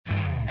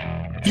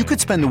You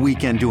could spend the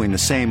weekend doing the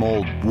same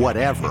old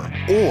whatever,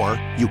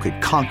 or you could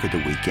conquer the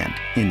weekend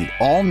in the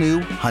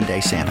all-new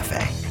Hyundai Santa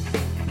Fe.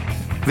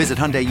 Visit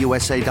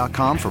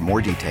HyundaiUSA.com for more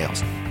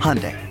details.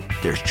 Hyundai,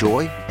 there's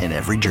joy in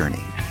every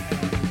journey.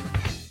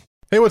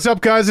 Hey, what's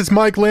up, guys? It's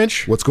Mike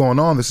Lynch. What's going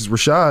on? This is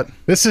Rashad.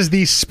 This is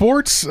the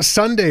Sports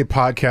Sunday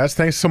podcast.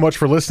 Thanks so much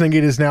for listening.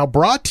 It is now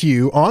brought to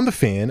you on The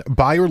Fan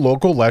by your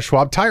local Les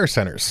Schwab Tire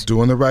Centers.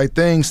 Doing the right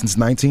thing since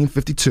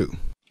 1952.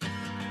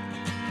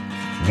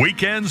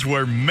 Weekends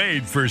were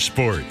made for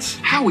sports.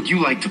 How would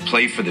you like to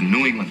play for the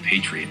New England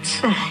Patriots?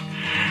 Oh,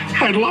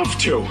 I'd love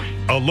to.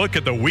 A look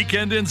at the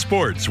weekend in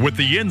sports with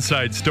the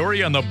inside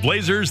story on the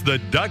Blazers, the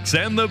Ducks,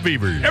 and the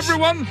Beavers.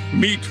 Everyone,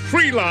 meet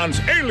freelance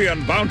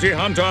alien bounty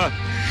hunter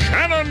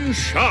Shannon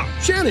Sharp.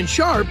 Shannon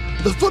Sharp?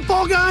 The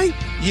football guy?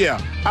 Yeah,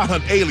 I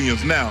hunt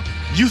aliens now.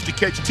 Used to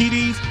catch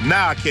TDs,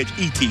 now I catch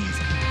ETs.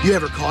 You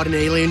ever caught an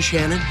alien,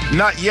 Shannon?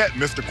 Not yet,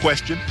 Mr.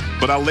 Question,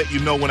 but I'll let you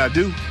know when I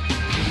do.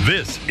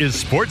 This is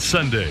Sports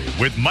Sunday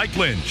with Mike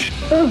Lynch.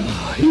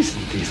 Oh,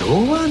 isn't this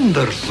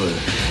wonderful?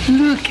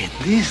 Look at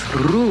this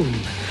room.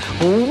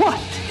 What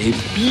a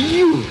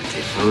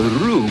beautiful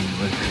room.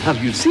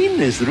 Have you seen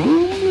this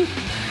room?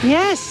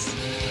 Yes,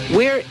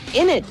 we're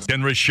in it.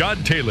 And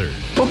Rashad Taylor.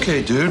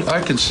 Okay, dude,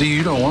 I can see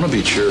you don't want to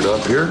be cheered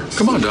up here.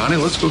 Come on, Donnie,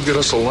 let's go get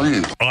us a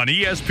lane. On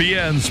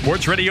ESPN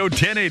Sports Radio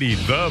 1080,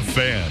 The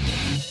Fan.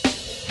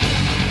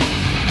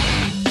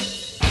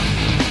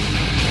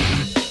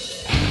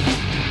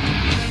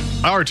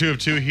 Hour 2 of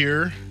 2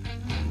 here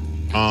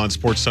on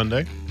Sports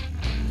Sunday.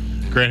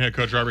 Grand head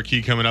coach Robert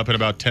Key coming up in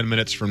about 10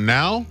 minutes from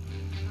now.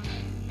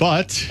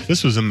 But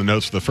this was in the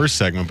notes for the first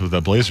segment, but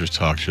the Blazers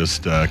talk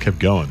just kept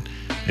going.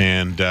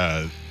 And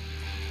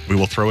we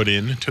will throw it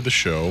in to the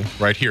show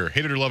right here.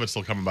 Hate it or love it,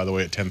 still coming, by the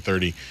way, at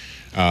 10:30.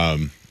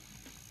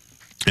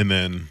 And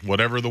then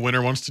whatever the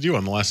winner wants to do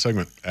on the last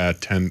segment at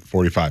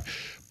 10:45.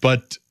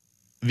 But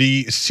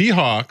the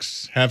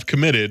Seahawks have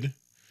committed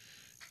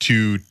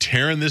to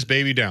tearing this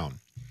baby down.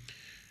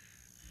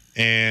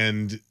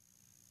 And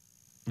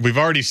we've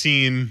already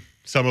seen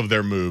some of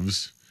their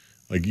moves,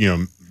 like, you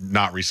know,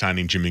 not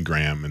re-signing Jimmy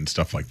Graham and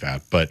stuff like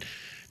that. But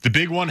the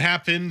big one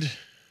happened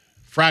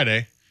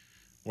Friday,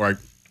 or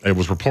it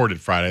was reported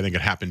Friday. I think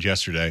it happened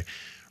yesterday.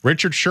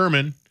 Richard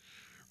Sherman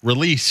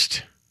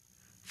released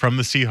from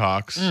the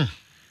Seahawks.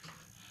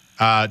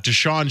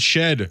 Deshaun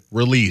Shedd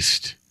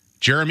released.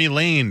 Jeremy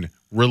Lane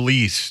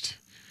released.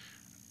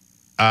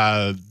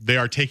 They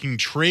are taking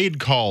trade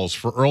calls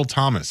for Earl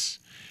Thomas.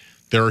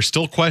 There are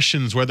still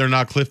questions whether or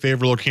not Cliff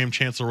Averill or Cam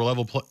Chancellor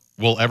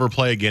will ever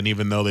play again,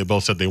 even though they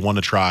both said they want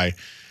to try.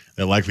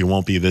 That likely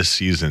won't be this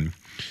season.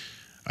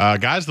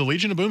 Guys, the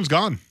Legion of Boom's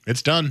gone.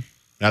 It's done.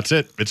 That's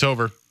it. It's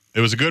over. It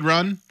was a good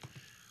run,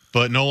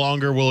 but no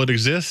longer will it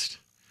exist.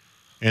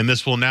 And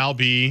this will now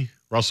be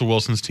Russell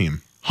Wilson's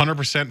team.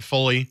 100%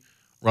 fully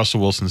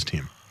Russell Wilson's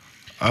team.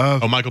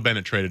 Michael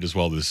Bennett traded as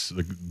well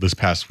this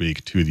past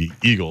week to the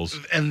Eagles.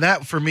 And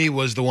that, for me,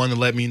 was the one that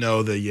let me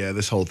know that, yeah,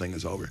 this whole thing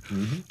is over.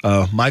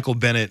 Mm-hmm. Michael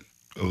Bennett,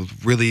 a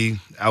really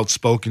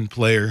outspoken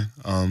player,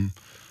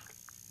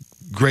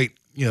 great,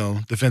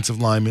 defensive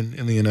lineman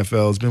in the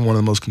NFL. Has been one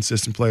of the most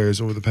consistent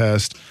players over the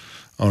past,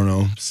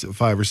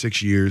 5 or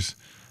 6 years.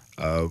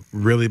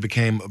 Really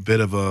became a bit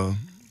of an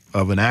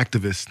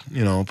activist,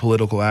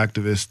 political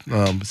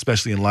activist,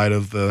 especially in light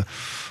of the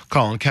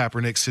Colin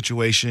Kaepernick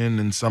situation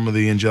and some of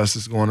the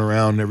injustice going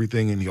around and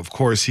everything. And of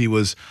course, he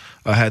was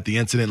had the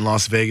incident in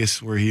Las Vegas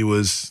where he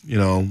was,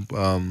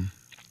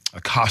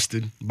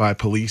 accosted by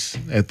police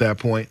at that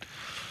point.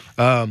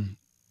 I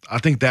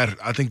think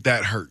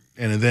that hurt.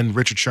 And then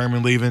Richard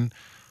Sherman leaving.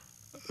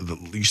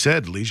 You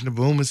said Legion of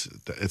Boom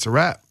it's a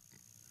wrap.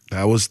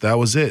 That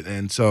was it.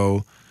 And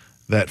so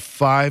that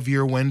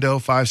 5-year window,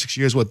 5-6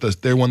 years.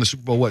 They won the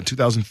Super Bowl,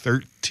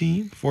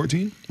 2013,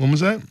 14? When was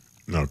that?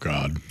 Oh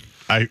God,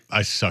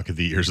 I suck at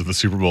the years of the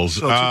Super Bowls.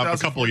 So a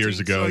couple of years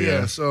ago,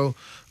 yeah. So,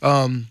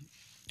 and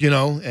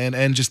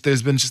just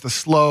there's been just a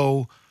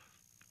slow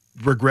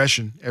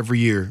regression every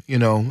year,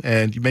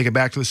 and you make it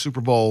back to the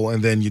Super Bowl,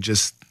 and then you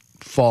just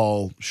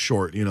fall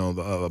short.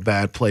 A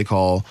bad play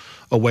call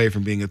away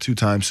from being a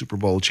 2-time Super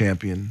Bowl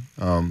champion.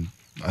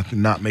 I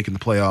think not making the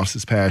playoffs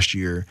this past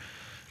year.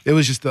 It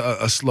was just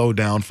a slow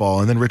downfall.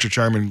 And then Richard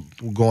Sherman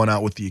going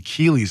out with the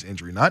Achilles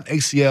injury. Not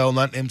ACL,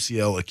 not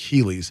MCL,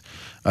 Achilles.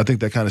 I think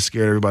that kind of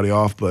scared everybody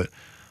off. But,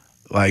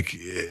 I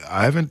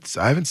haven't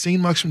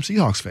seen much from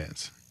Seahawks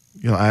fans.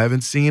 I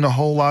haven't seen a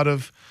whole lot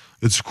of,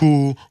 it's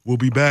cool, we'll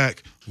be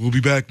back. We'll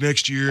be back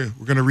next year.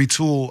 We're going to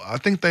retool. I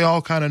think they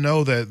all kind of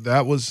know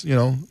that was,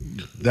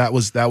 that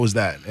was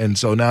that. And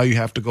so now you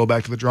have to go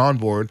back to the drawing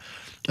board.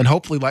 And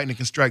hopefully lightning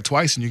can strike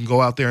twice and you can go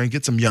out there and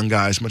get some young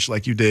guys, much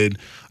like you did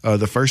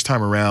the first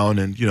time around,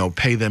 and,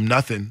 pay them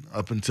nothing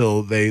up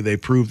until they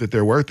prove that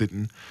they're worth it.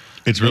 And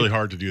it's really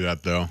hard to do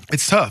that, though.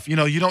 It's tough. You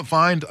don't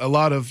find a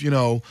lot of,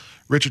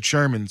 Richard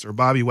Shermans or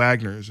Bobby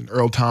Wagners and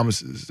Earl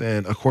Thomases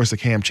and, of course, the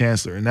Cam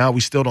Chancellor. And now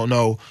we still don't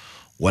know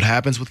what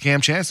happens with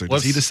Cam Chancellor.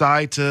 Does he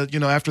decide to,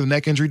 after the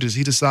neck injury, does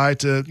he decide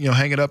to,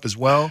 hang it up as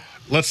well?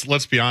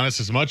 Let's be honest.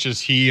 As much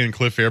as he and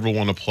Cliff Averill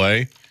want to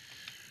play,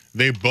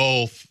 they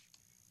both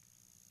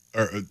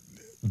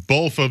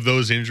of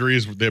those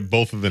injuries,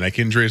 both of the neck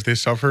injuries they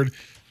suffered,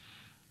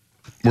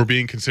 were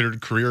being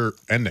considered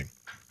career-ending.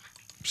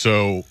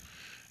 So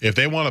if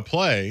they want to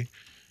play,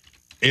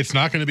 it's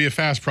not going to be a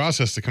fast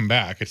process to come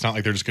back. It's not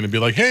like they're just going to be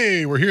like,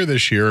 hey, we're here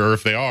this year. Or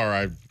if they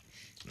are,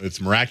 it's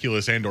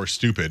miraculous and or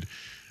stupid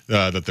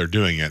that they're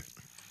doing it.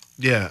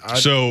 Yeah.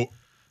 So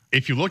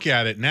if you look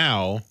at it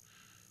now,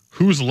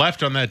 who's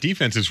left on that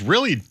defense is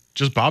really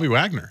just Bobby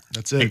Wagner.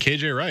 That's it. And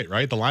KJ Wright,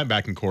 right? The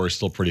linebacking core is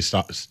still pretty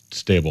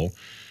stable.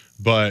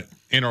 But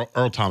and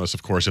Earl Thomas,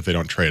 of course, if they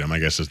don't trade him, I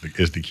guess is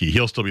the key.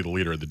 He'll still be the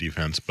leader of the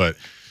defense. But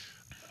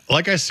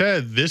like I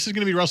said, this is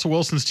going to be Russell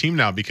Wilson's team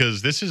now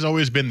because this has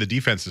always been the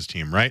defense's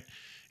team, right?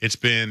 It's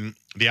been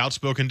the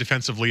outspoken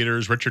defensive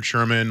leaders, Richard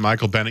Sherman,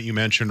 Michael Bennett, you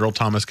mentioned. Earl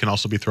Thomas can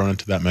also be thrown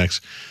into that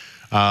mix.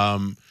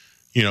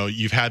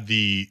 You've had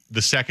the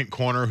second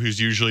corner who's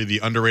usually the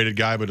underrated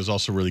guy but is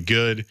also really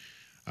good.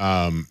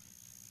 And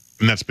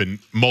that's been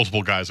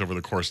multiple guys over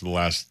the course of the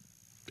last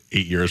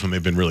 8 years when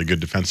they've been really good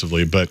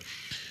defensively. But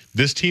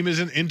this team is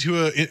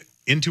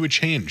into a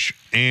change.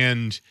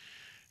 And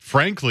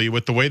frankly,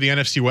 with the way the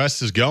NFC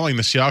West is going,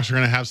 the Seahawks are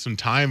going to have some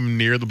time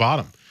near the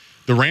bottom.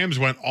 The Rams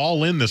went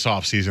all in this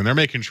offseason. They're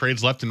making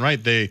trades left and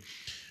right. They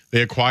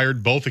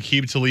acquired both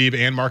Aqib Talib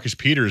and Marcus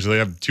Peters. They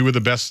have two of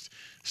the best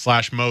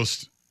 /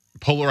 most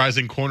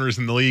polarizing corners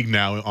in the league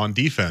now on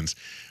defense.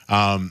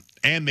 And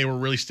they were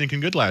really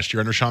stinking good last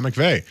year under Sean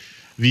McVay.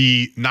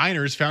 The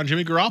Niners found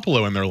Jimmy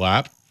Garoppolo in their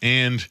lap.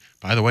 And,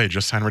 by the way,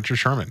 just signed Richard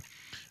Sherman.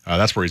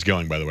 That's where he's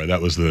going, by the way.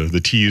 That was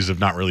the tease of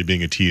not really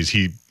being a tease.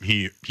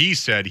 He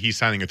said he's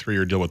signing a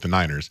 3-year deal with the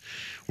Niners,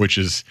 which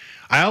is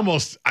I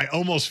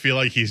almost feel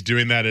like he's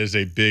doing that as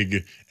a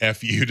big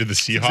FU to the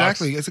Seahawks.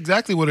 Exactly. It's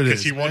exactly what it is.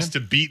 Because he wants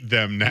to beat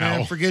them now.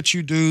 Man, forget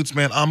you dudes,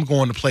 man. I'm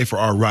going to play for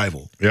our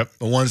rival. Yep.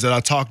 The ones that I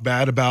talk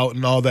bad about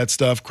and all that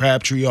stuff,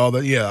 Crabtree, all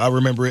that. Yeah, I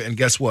remember it. And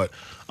guess what?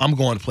 I'm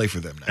going to play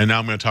for them now. And now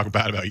I'm going to talk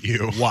bad about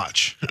you.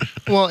 Watch.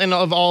 Well, and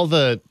of all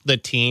the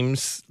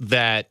teams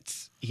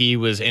that he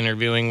was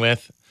interviewing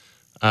with,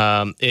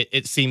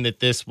 it seemed that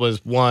this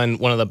was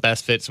one of the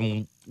best fits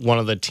and one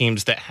of the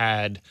teams that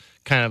had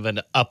kind of an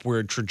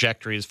upward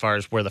trajectory as far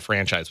as where the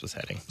franchise was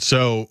heading.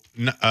 So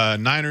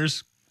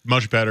Niners,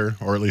 much better,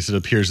 or at least it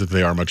appears that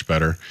they are much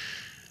better.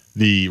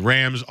 The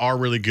Rams are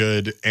really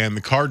good, and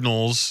the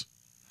Cardinals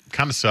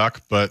kind of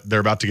suck, but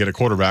they're about to get a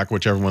quarterback,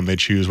 whichever one they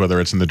choose,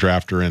 whether it's in the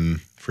draft or in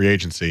free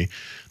agency,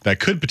 that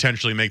could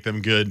potentially make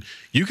them good.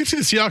 You could see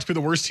the Seahawks be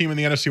the worst team in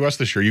the NFC West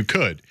this year. You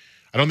could.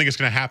 I don't think it's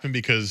going to happen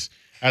because,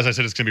 as I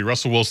said, it's going to be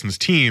Russell Wilson's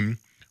team,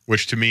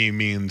 which to me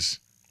means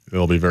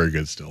they'll be very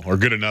good still, or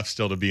good enough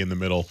still to be in the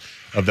middle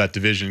of that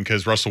division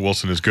because Russell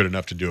Wilson is good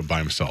enough to do it by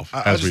himself,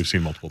 we've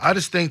seen multiple times. I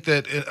just think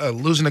that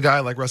losing a guy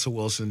like Russell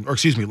Wilson, or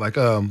excuse me, like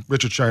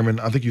Richard Sherman,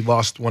 I think you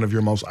lost one of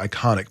your most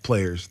iconic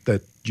players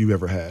that you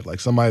ever had, like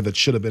somebody that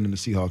should have been in the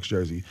Seahawks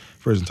jersey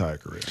for his entire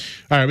career.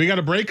 All right, we got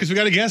a break because we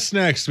got a guest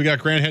next. We got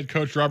Grant head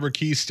coach Robert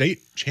Key,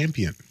 state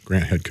champion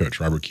Grant head coach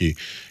Robert Key,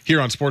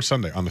 here on Sports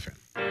Sunday on The Fan.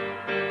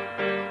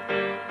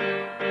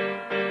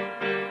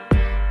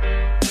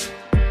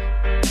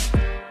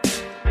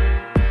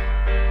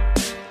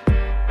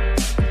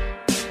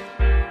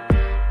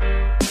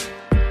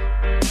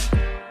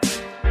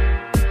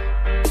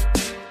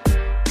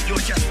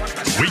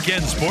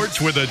 Weekend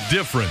sports with a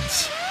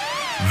difference.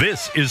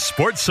 This is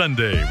Sports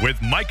Sunday with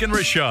Mike and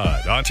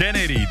Rashad on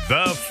 1080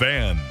 The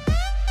Fan.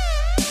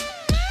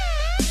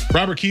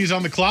 Robert Key's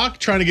on the clock,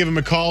 trying to give him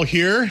a call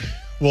here.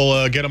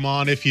 We'll get him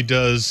on if he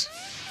does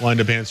wind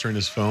up answering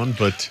his phone,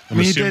 but I'm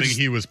assuming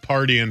he was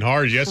partying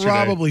hard yesterday.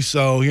 Probably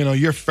so. You know,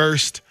 your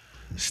first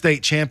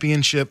state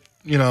championship,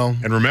 you know.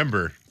 And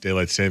remember,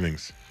 daylight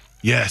savings.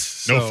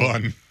 Yes. No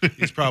fun.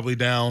 He's probably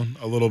down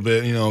a little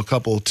bit, you know, a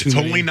couple too many.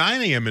 It's only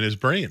 9 a.m. in his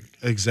brain.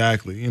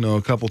 Exactly. You know,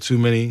 a couple too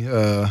many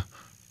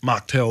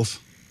mocktails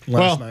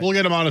last night. We'll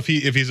get him on if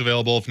he's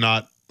available. If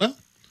not, well,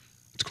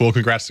 it's cool.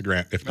 Congrats to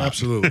Grant. If not.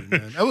 Absolutely,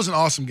 man. That was an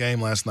awesome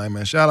game last night,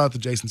 man. Shout out to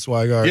Jason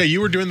Swigart. Yeah,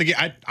 you were doing the game.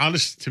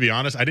 To be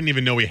honest, I didn't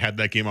even know we had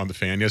that game on The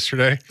Fan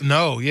yesterday.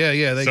 No,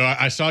 yeah. So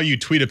I saw you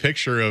tweet a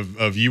picture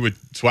of you with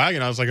Swag,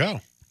 and I was like,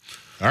 oh,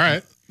 all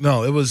right.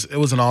 No, it was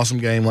an awesome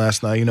game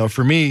last night. You know,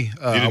 for me, you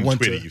didn't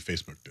tweet it. You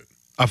Facebook did.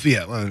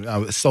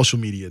 Social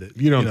media did.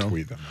 You don't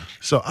tweet that much.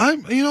 So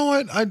you know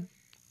what?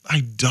 I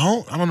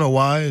don't know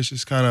why. It's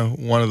just kind of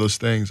one of those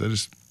things. I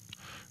just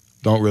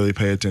don't really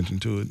pay attention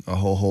to it a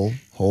whole lot.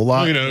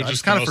 Well, you know,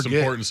 just the most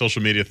important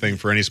social media thing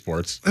for any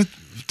sports.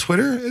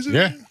 Twitter, is it?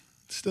 Yeah.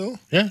 Still?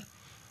 Yeah.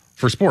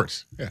 For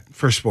sports. Yeah.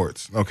 For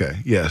sports. Okay.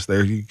 Yes.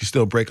 There you can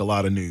still break a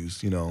lot of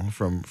news, you know,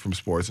 from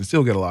sports and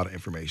still get a lot of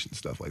information,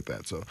 stuff like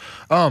that. So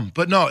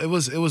but no, it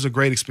was a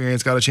great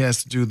experience. Got a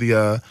chance to do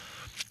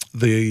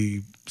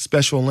the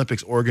Special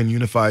Olympics Oregon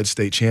Unified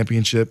State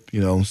Championship,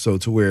 you know, so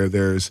to where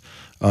there's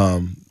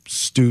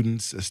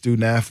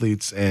student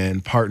athletes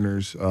and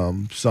partners.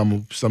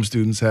 Some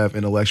students have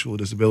intellectual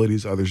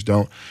disabilities, others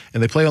don't,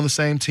 and they play on the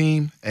same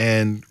team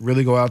and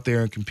really go out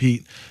there and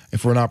compete and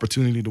for an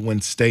opportunity to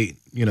win state.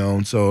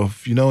 And so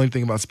if you know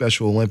anything about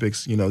Special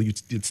Olympics,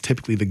 it's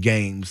typically the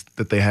games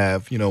that they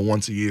have,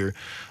 once a year.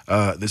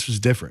 This was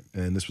different,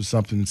 and this was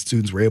something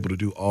students were able to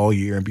do all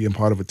year and being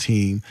part of a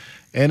team.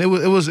 And it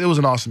was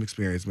an awesome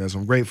experience, man. So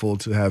I'm grateful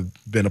to have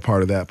been a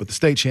part of that. But the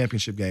state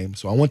championship game,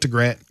 so I went to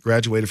Grant,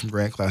 graduated from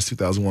Grant, class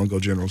 2001, go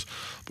Generals,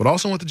 but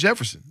also went to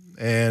Jefferson.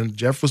 And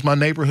Jeff was my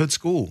neighborhood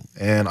school,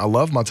 and I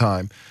loved my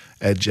time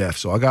at Jeff.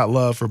 So I got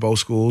love for both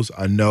schools.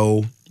 I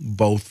know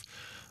both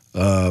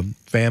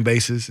fan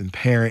bases and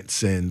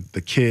parents and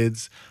the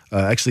kids.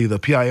 Actually, the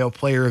PIL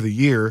Player of the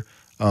Year,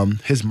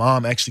 his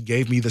mom actually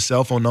gave me the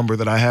cell phone number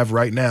that I have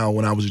right now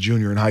when I was a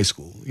junior in high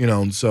school.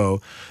 And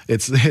so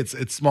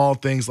it's small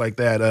things like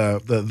that.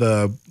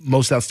 The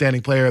most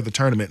outstanding player of the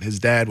tournament, his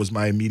dad was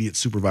my immediate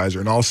supervisor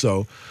and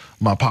also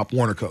my Pop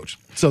Warner coach.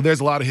 So there's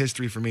a lot of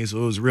history for me. So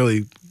it was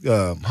really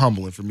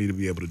humbling for me to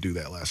be able to do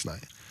that last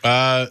night.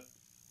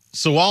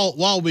 So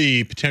while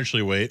we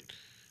potentially wait,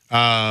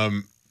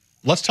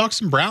 let's talk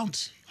some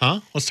Browns,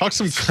 huh? Let's talk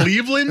some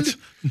Cleveland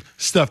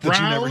stuff that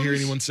Browns you never hear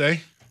anyone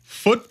say.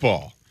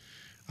 Football.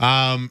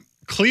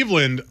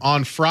 Cleveland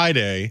on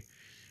Friday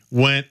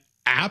went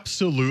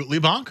absolutely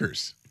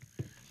bonkers.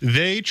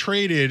 They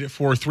traded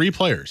for 3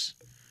 players.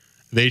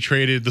 They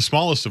traded, the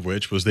smallest of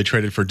which was they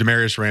traded for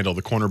Demarius Randall,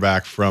 the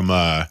cornerback from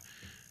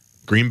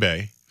Green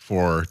Bay,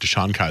 for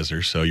Deshaun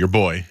Kaiser. So your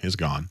boy is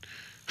gone.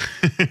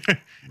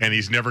 And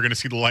he's never going to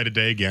see the light of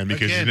day again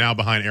because he's now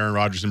behind Aaron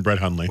Rodgers and Brett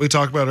Hundley. We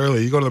talked about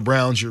earlier. You go to the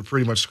Browns, you're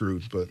pretty much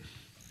screwed. But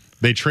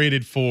they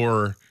traded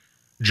for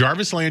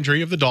Jarvis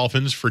Landry of the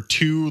Dolphins for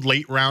 2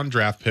 late-round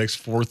draft picks,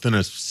 4th and a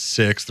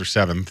 6th or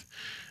 7th.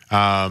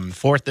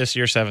 4th this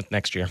year, 7th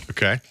next year.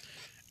 Okay.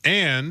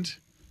 And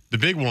the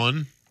big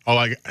one,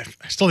 I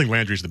still think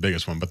Landry's the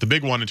biggest one, but the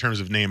big one in terms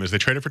of name is they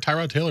traded for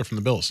Tyrod Taylor from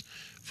the Bills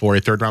for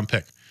a 3rd-round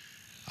pick.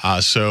 I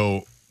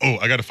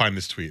got to find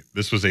this tweet.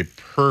 This was a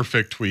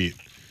perfect tweet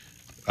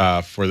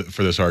for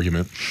this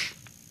argument.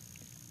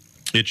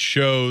 It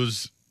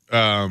shows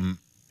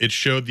it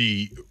showed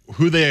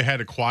who they had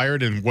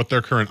acquired and what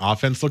their current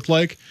offense looked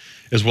like,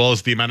 as well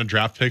as the amount of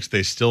draft picks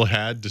they still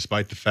had,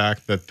 despite the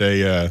fact that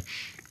they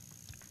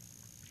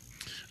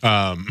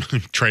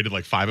traded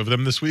like 5 of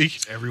them this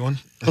week. Everyone.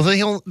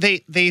 Well,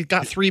 they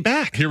got 3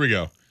 back. Here we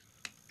go.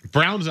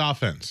 Browns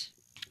offense: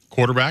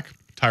 quarterback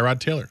Tyrod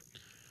Taylor,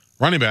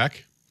 running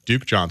back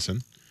Duke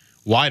Johnson,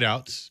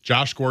 wideouts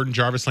Josh Gordon,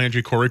 Jarvis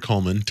Landry, Corey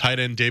Coleman, tight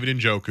end David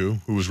Njoku,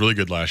 who was really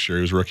good last year.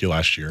 He was a rookie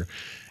last year,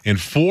 and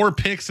 4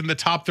 picks in the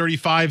top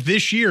 35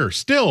 this year,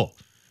 still,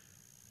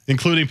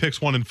 including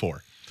picks 1 and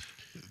 4.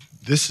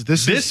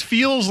 This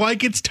feels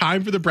like it's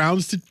time for the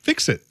Browns to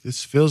fix it.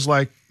 This feels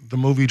like the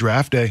movie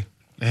Draft Day,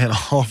 and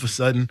all of a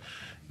sudden,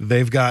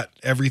 they've got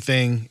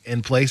everything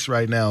in place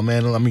right now,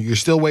 man. I mean, you're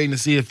still waiting to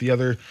see if the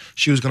other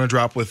shoe is going to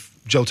drop with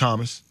Joe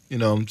Thomas.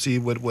 See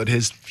what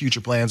his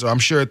future plans are. I'm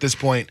sure at this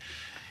point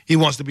he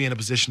wants to be in a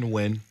position to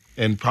win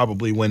and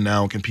probably win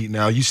now and compete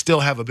now. You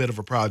still have a bit of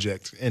a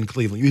project in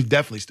Cleveland. You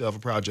definitely still have a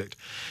project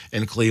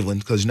in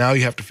Cleveland because now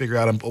you have to figure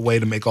out a way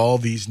to make all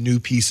these new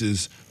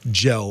pieces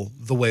gel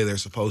the way they're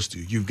supposed to.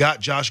 You've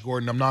got Josh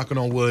Gordon. I'm knocking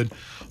on wood.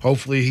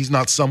 Hopefully he's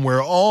not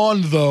somewhere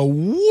on the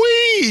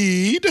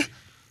weed.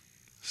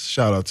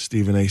 Shout out to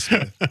Stephen A.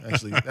 Smith.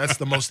 Actually, that's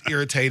the most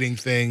irritating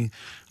thing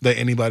that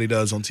anybody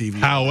does on TV.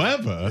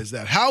 However,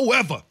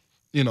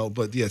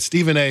 but yeah,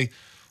 Stephen A.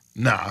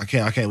 I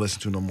can't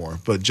listen to no more.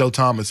 But Joe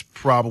Thomas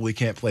probably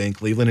can't play in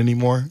Cleveland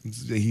anymore.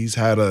 He's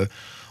had a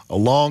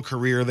long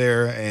career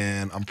there,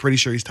 and I'm pretty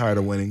sure he's tired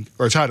of winning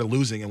or tired of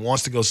losing and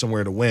wants to go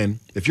somewhere to win.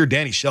 If you're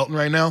Danny Shelton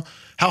right now,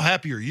 how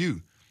happy are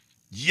you?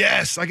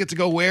 Yes, I get to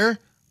go where?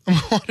 I'm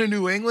going to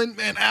New England?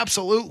 Man,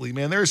 absolutely,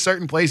 man. There are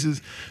certain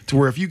places to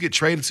where if you get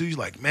traded to, you're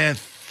like, man,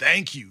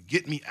 thank you.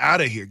 Get me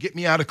out of here. Get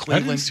me out of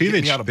Cleveland. I didn't see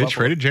they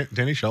traded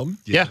Danny Shelton?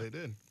 Yeah, they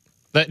did.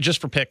 That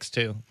just for picks,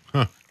 too.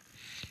 Huh.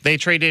 They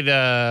traded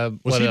a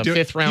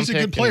 5th-round pick. He's a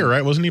good player,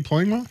 right? Wasn't he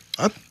playing well?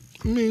 I thought,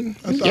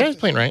 he's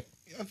playing right.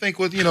 I think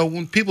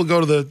when people go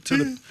to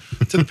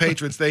the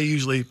Patriots, they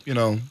usually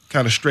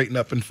kind of straighten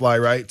up and fly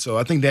right. So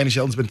I think Danny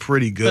Shelton's been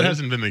pretty good. That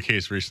hasn't been the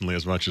case recently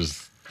as much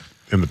as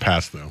in the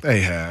past, though.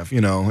 They have.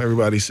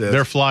 Everybody says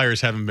their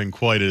Flyers haven't been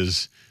quite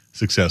as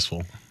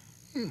successful.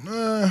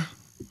 I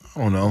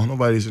don't know.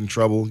 Nobody's in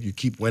trouble. You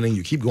keep winning.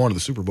 You keep going to the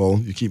Super Bowl.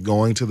 You keep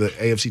going to the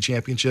AFC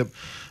Championship.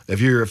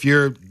 If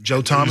you're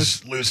Joe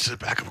Thomas, lose to the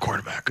backup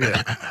quarterback.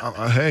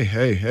 Yeah.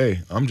 Hey.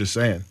 I'm just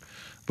saying.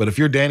 But if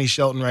you're Danny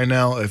Shelton right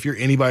now, if you're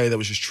anybody that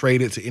was just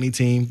traded to any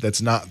team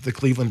that's not the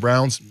Cleveland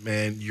Browns,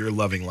 man, you're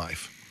loving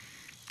life.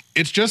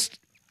 It's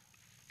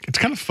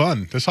kind of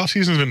fun. This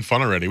offseason's been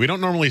fun already. We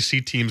don't normally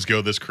see teams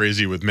go this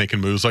crazy with making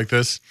moves like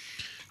this.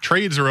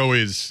 Trades are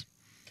always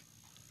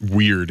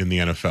weird in the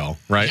NFL,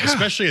 right? Yeah.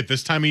 Especially at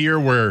this time of year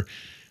where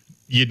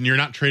you're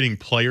not trading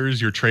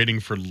players, you're trading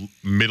for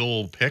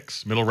middle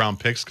round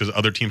picks because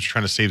other teams are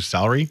trying to save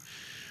salary.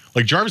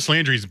 Like Jarvis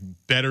Landry's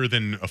better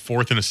than a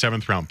 4th and a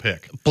 7th round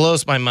pick.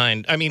 Blows my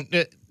mind. I mean,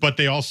 but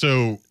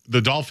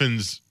the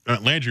Dolphins,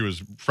 Landry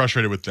was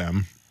frustrated with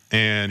them,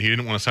 and he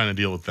didn't want to sign a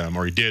deal with them,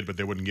 or he did, but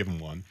they wouldn't give him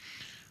one.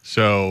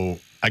 So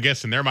I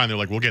guess in their mind, they're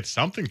like, we'll get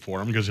something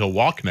for him because he'll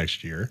walk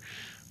next year.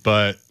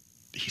 But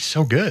he's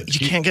so good.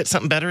 You can't get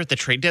something better at the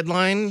trade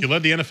deadline. He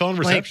led the NFL in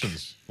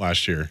receptions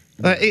last year.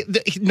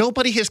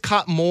 Nobody has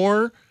caught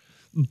more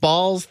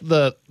balls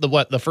the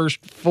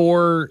first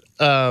 4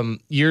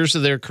 years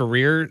of their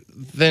career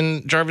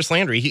than Jarvis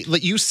Landry.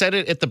 You said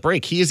it at the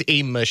break. He is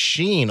a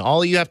machine.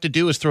 All you have to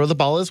do is throw the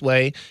ball his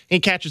way. He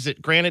catches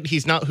it. Granted,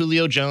 he's not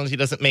Julio Jones. He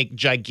doesn't make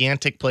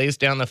gigantic plays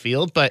down the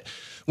field, but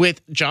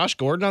with Josh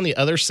Gordon on the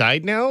other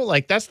side now,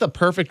 like that's the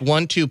perfect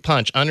 1-2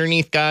 punch.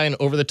 Underneath guy and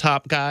over the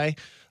top guy.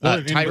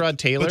 Tyrod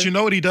Taylor. But you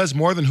know what he does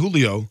more than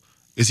Julio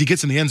is he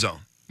gets in the end zone.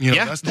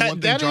 That's the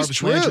one thing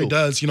Jarvis Landry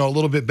does, a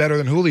little bit better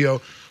than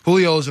Julio.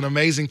 Julio is an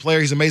amazing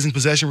player. He's an amazing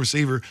possession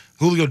receiver.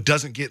 Julio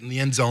doesn't get in the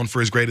end zone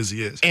for as great as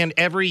he is. And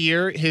every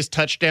year, his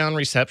touchdown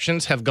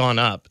receptions have gone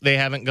up. They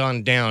haven't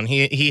gone down.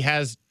 He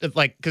has,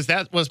 because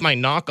that was my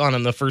knock on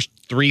him the first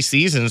 3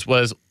 seasons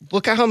was,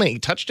 look at how many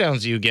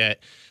touchdowns you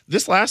get.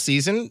 This last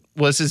season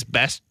was his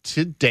best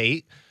to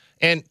date.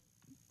 And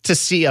to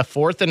see a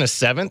 4th and a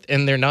 7th,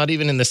 and they're not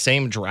even in the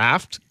same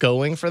draft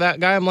going for that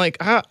guy, I'm like,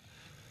 how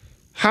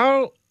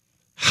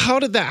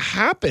did that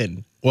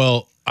happen?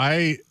 Well,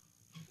 I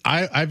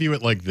view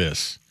it like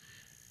this.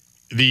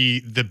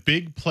 The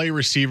big play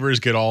receivers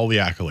get all the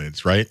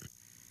accolades, right?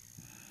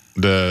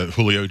 The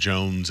Julio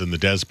Jones and the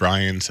Dez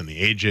Bryants and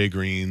the AJ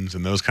Greens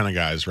and those kind of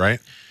guys, right?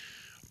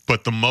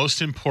 But the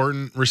most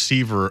important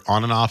receiver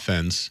on an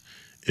offense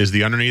is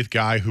the underneath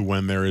guy who,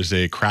 when there is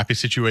a crappy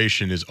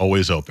situation, is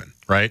always open,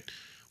 right?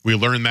 We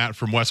learned that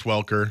from Wes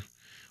Welker.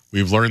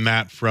 We've learned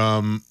that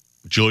from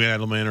Julian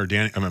Edelman or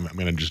Danny. I'm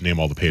going to just name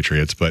all the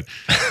Patriots, but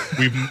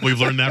we've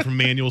learned that from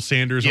Manuel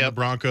Sanders on the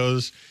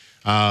Broncos.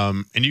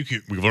 And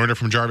we've learned it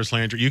from Jarvis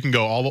Landry. You can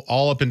go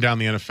all up and down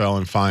the NFL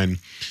and find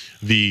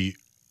the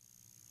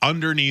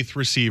underneath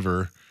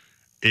receiver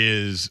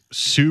is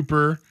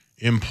super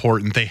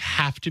important. They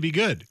have to be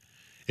good.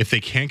 If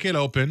they can't get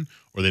open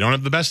or they don't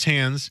have the best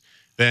hands,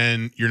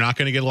 then you're not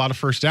going to get a lot of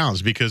first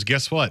downs, because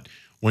guess what?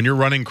 When you're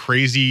running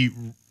crazy,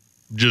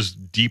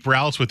 just deep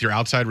routes with your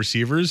outside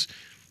receivers,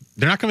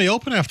 they're not going to be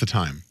open half the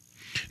time.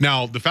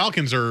 Now, the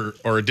Falcons are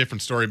a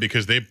different story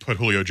because they put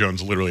Julio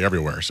Jones literally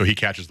everywhere. So he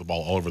catches the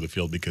ball all over the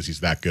field because he's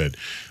that good.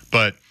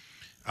 But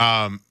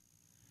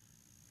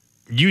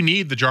you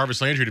need the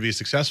Jarvis Landry to be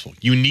successful.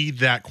 You need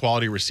that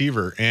quality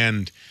receiver.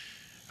 And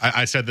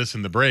I said this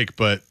in the break,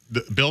 but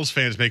the Bills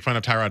fans make fun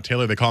of Tyrod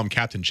Taylor. They call him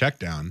Captain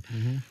Checkdown.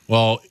 Mm-hmm.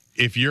 Well,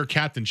 if you're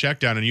Captain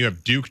Checkdown and you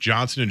have Duke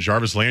Johnson and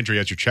Jarvis Landry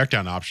as your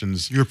checkdown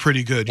options, you're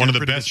pretty good. One of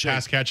the best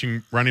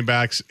pass-catching running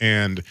backs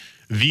and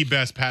the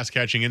best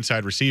pass-catching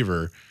inside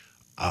receiver,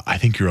 I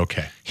think you're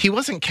okay. He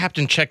wasn't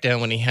Captain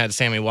Checkdown when he had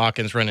Sammy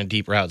Watkins running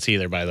deep routes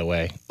either, by the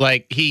way.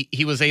 Like,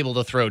 he was able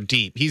to throw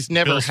deep. He's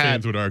never Bills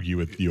fans would argue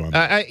with you on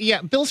that.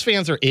 Yeah, Bills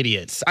fans are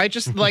idiots. I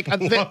just, like,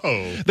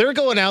 they're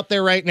going out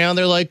there right now.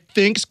 They're like,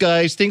 thanks,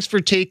 guys. Thanks for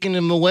taking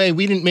him away.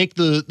 We didn't make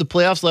the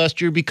playoffs last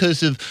year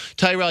because of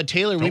Tyrod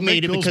Taylor. We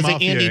made it because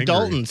of Andy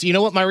Dalton's. You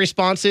know what my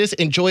response is?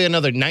 Enjoy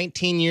another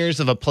 19 years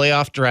of a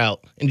playoff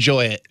drought.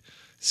 Enjoy it.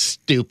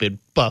 Stupid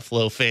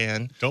Buffalo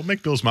fan. Don't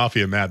make Bills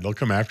Mafia mad. They'll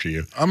come after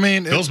you. I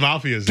mean, Bills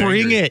Mafia is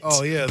bring angry. it.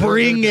 Oh yeah,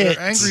 bring it. They're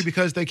angry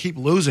because they keep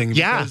losing.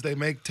 Yeah, because they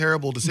make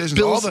terrible decisions.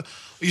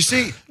 You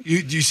see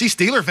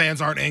Steeler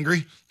fans aren't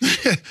angry.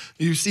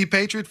 You see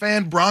Patriot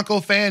fan, Bronco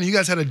fan. You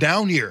guys had a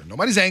down year.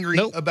 Nobody's angry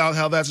about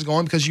how that's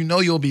going because you know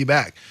you'll be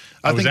back.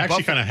 I was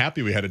actually kind of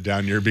happy we had a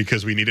down year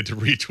because we needed to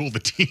retool the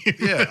team.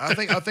 Yeah, I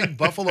think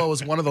Buffalo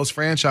is one of those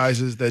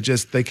franchises that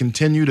just they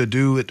continue to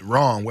do it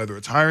wrong. Whether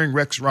it's hiring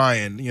Rex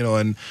Ryan,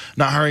 and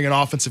not hiring an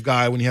offensive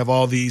guy when you have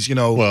all these,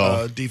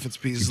 defense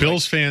pieces.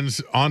 Bills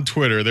fans on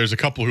Twitter, there's a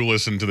couple who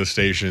listen to the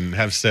station,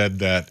 have said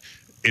that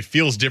it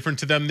feels different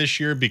to them this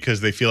year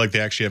because they feel like they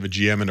actually have a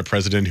GM and a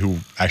president who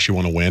actually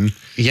want to win.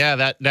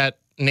 Yeah, that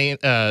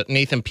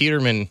Nathan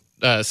Peterman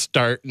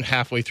start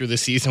halfway through the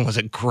season was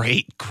a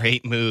great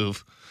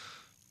move.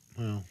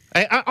 Well,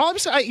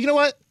 you know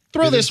what?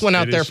 Throw this one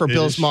out there for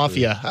Bills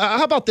Mafia.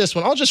 How about this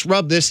one? I'll just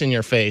rub this in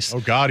your face. Oh,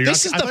 God. I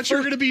thought you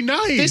were going to be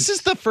nice. This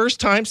is the first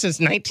time since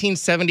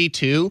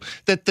 1972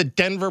 that the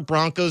Denver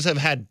Broncos have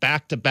had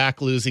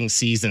back-to-back losing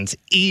seasons.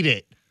 Eat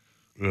it.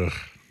 Ugh,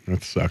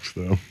 that sucks,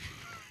 though.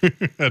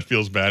 That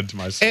feels bad to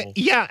my soul.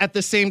 Yeah, at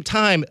the same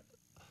time,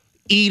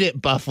 eat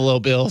it, Buffalo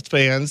Bills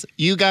fans.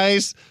 You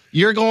guys,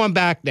 you're going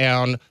back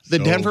down. The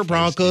Denver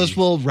Broncos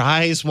will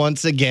rise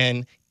once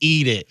again.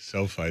 Eat it.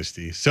 So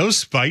feisty. So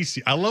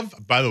spicy.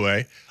 By the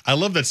way, I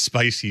love that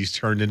spicy's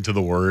turned into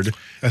the word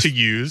to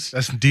use.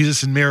 That's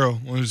Desus and Mero,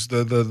 which is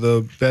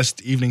the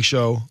best evening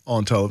show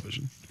on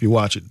television. If you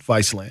watch it,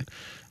 Viceland.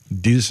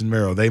 Desus and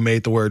Mero, they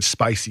made the word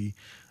spicy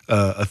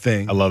a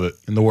thing. I love it.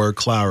 And the word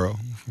claro,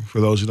 for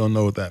those who don't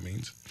know what that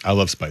means. I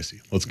love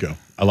spicy. Let's go.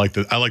 I like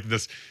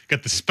this.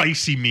 Got the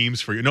spicy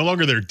memes for you. No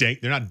longer they're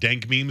not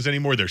dank memes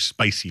anymore. They're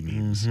spicy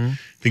memes. Mm-hmm.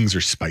 Things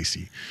are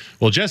spicy.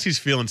 Well, Jesse's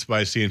feeling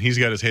spicy, and he's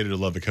got his hater to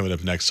love it coming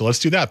up next. So let's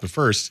do that. But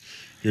first,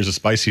 here's a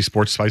spicy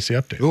sports spicy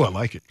update. Ooh, I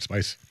like it.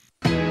 Spice.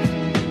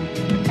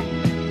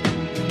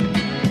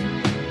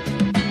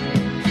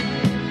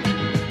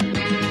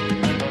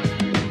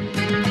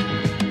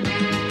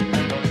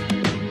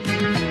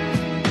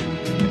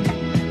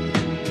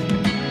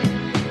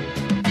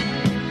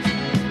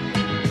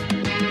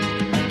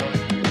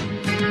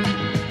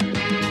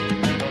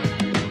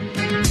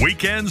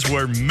 Weekends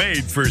were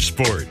made for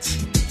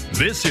sports.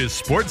 This is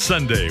Sports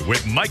Sunday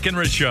with Mike and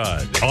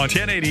Rashad on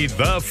 1080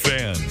 The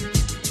Fan.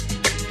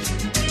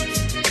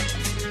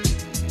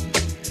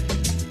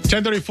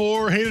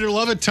 10:34, hate it or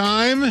love it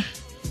time.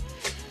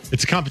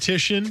 It's a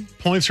competition.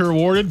 Points are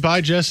awarded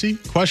by Jesse.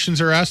 Questions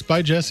are asked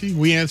by Jesse.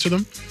 We answer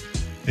them.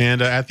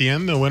 And at the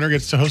end, the winner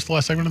gets to host the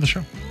last segment of the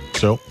show.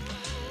 So,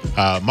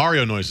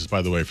 Mario noises,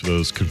 by the way, for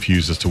those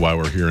confused as to why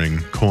we're hearing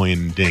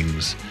coin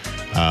dings.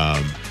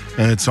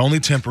 And it's only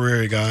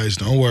temporary, guys.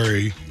 Don't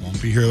worry. Won't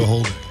be here the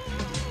whole day.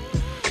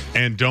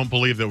 And don't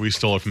believe that we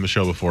stole it from the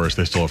show before us.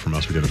 They stole it from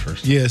us. We did it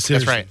first. Yeah, seriously.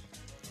 That's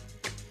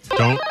right.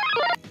 Don't.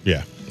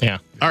 Yeah. Yeah.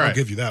 All right. I'll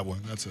give you that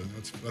one. That's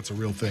a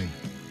real thing.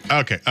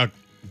 Okay.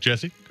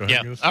 Jesse, go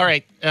ahead. Yeah. All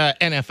right.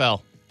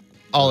 NFL.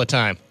 All the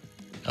time.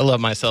 I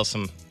love myself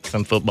some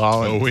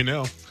football. Oh, we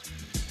know.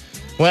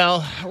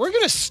 Well, we're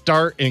going to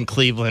start in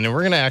Cleveland, and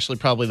we're going to actually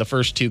probably the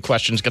first two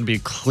questions going to be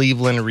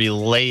Cleveland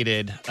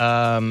related.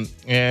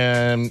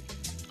 And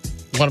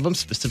one of them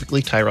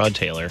specifically Tyrod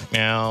Taylor.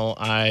 Now,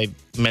 I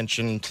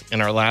mentioned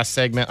in our last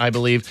segment, I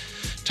believe,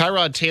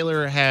 Tyrod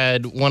Taylor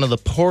had one of the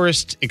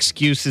poorest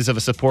excuses of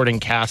a supporting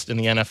cast in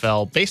the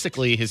NFL,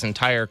 basically his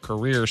entire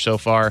career so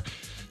far,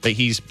 that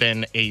he's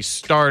been a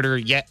starter,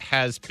 yet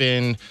has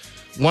been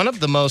one of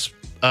the most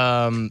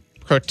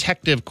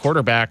protective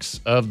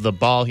quarterbacks of the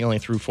ball. He only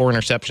threw 4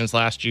 interceptions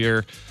last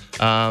year.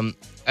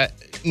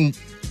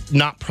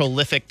 Not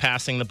prolific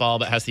passing the ball,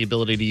 but has the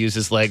ability to use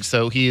his legs.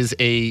 So he is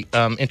a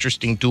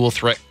interesting dual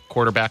threat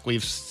quarterback.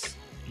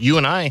 You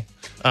and I,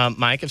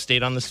 Mike, have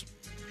stayed on this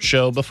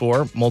show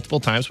before multiple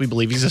times. We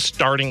believe he's a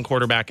starting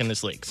quarterback in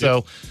this league.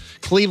 So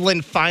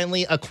Cleveland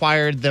finally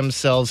acquired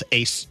themselves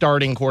a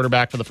starting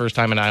quarterback for the first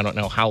time in I don't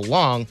know how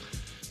long.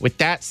 With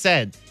that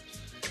said,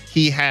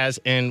 he has,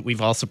 and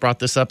we've also brought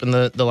this up in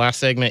the last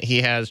segment,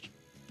 he has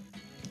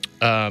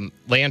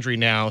Landry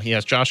now. He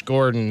has Josh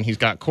Gordon. He's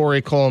got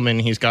Corey Coleman.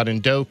 He's got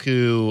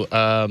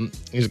Ndoku.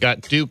 He's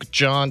got Duke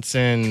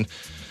Johnson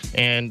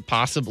and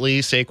possibly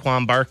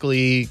Saquon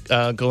Barkley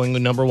going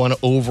with number 1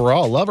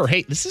 overall. Love or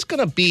hate, this is going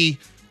to be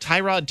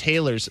Tyrod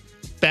Taylor's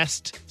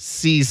best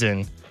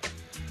season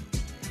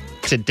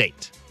to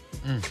date.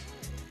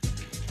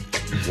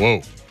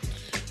 Whoa.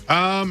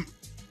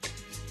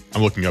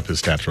 I'm looking up his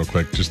stats real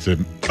quick just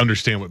to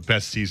understand what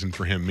best season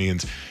for him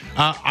means.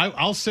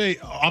 I'll say,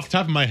 off the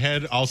top of my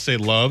head, I'll say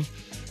love,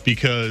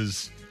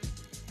 because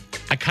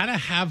I kind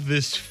of have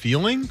this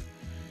feeling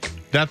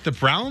that the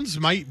Browns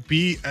might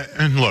be,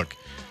 and look,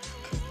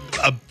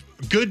 a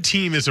good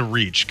team is a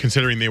reach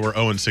considering they were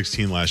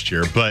 0-16 last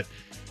year, but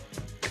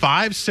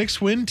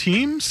 5-6 win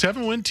team,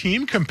 7-win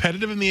team,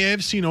 competitive in the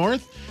AFC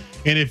North.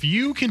 And if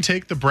you can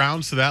take the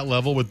Browns to that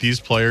level with these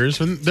players,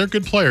 and they're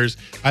good players,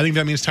 I think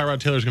that means Tyrod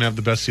Taylor's going to have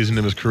the best season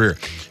of his career.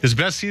 His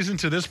best season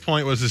to this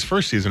point was his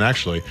first season,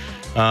 actually,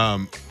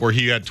 where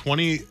he had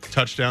 20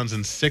 touchdowns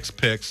and 6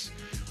 picks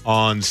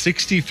on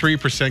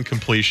 63%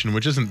 completion,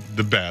 which isn't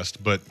the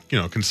best, but,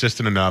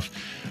 consistent enough.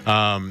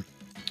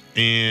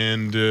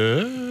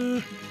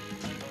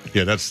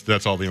 Yeah,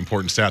 that's all the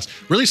important stats.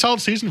 Really solid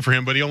season for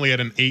him, but he only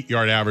had an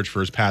 8-yard average for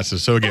his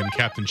passes. So again,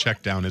 Captain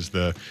Checkdown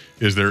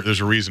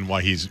there's a reason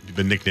why he's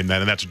been nicknamed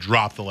that, and that's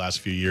dropped the last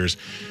few years.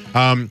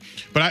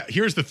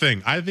 Here's the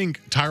thing: I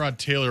think Tyrod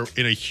Taylor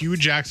in a Hugh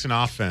Jackson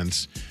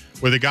offense,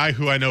 with a guy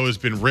who I know has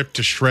been ripped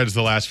to shreds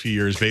the last few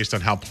years based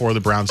on how poor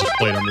the Browns have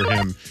played under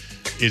him,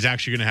 is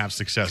actually going to have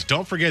success.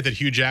 Don't forget that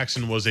Hugh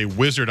Jackson was a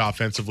wizard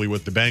offensively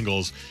with the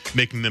Bengals,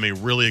 making them a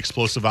really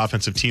explosive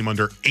offensive team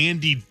under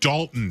Andy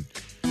Dalton.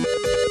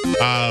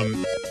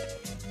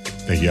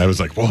 Thank you. I was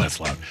like, whoa, that's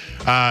loud.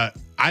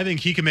 I think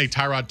he can make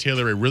Tyrod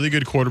Taylor a really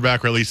good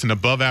quarterback, or at least an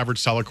above-average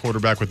solid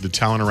quarterback with the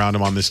talent around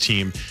him on this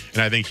team.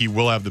 And I think he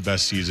will have the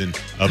best season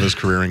of his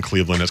career in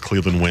Cleveland as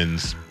Cleveland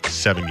wins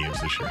 7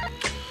 games this year.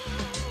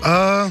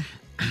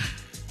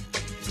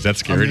 Is that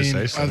scary to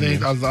say? I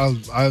think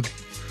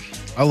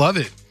I love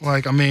it.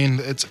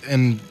 It's,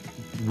 and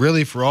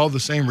really for all the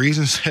same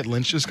reasons that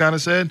Lynch just kind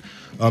of said,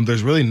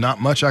 there's really not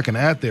much I can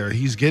add there.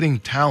 He's getting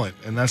talent,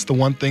 and that's the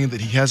one thing that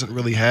he hasn't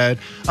really had.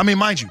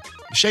 Mind you,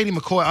 Shady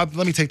McCoy,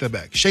 let me take that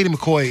back. Shady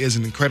McCoy is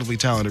an incredibly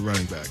talented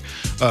running back.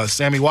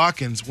 Sammy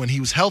Watkins, when he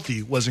was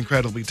healthy, was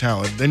incredibly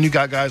talented. Then you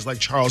got guys like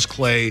Charles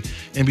Clay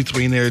in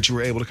between there that you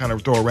were able to kind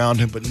of throw around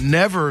him, but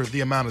never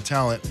the amount of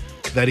talent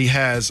that he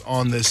has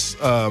on this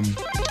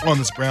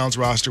Browns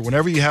roster.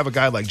 Whenever you have a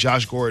guy like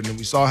Josh Gordon, and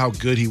we saw how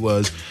good he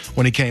was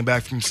when he came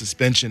back from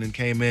suspension and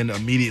came in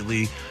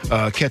immediately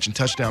catching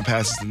touchdown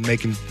passes and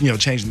making,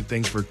 changing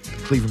things for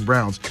Cleveland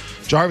Browns.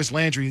 Jarvis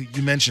Landry,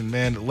 you mentioned,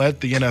 man, led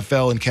the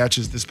NFL in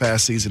catches this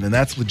past season, and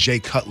that's with Jay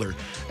Cutler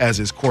as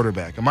his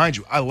quarterback. And mind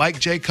you, I like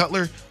Jay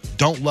Cutler.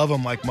 Don't love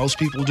him like most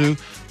people do,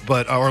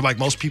 or like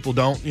most people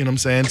don't, you know what I'm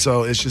saying?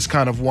 So it's just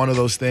kind of one of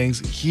those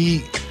things.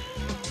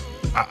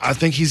 I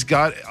think he's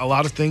got a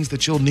lot of things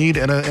that you'll need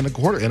in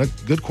a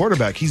good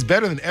quarterback. He's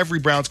better than every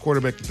Browns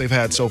quarterback that they've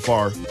had so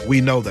far. We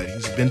know that.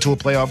 He's been to a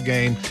playoff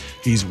game.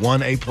 He's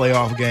won a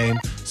playoff game.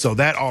 So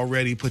that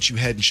already puts you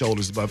head and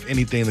shoulders above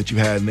anything that you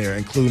had in there,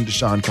 including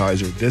DeShone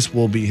Kizer. This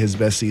will be his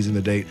best season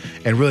to date.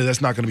 And really,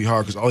 that's not going to be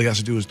hard because all he has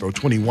to do is throw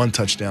 21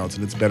 touchdowns,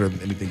 and it's better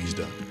than anything he's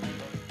done.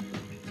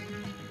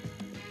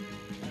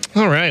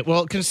 All right.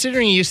 Well,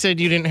 considering you said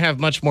you didn't have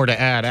much more to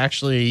add,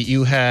 actually,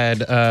 you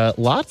had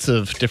lots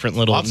of different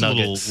little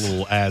nuggets. Of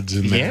little ads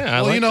in there.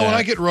 Yeah, when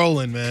I get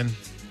rolling, man.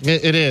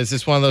 It is.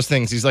 It's one of those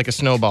things. He's like a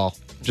snowball.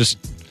 Just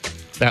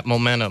that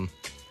momentum.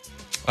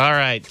 All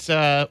right.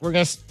 We're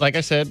going to, like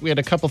I said, we had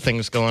a couple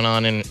things going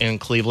on in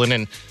Cleveland.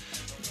 And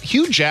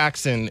Hugh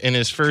Jackson, in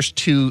his first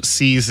 2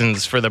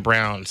 seasons for the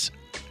Browns,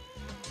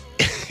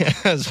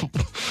 is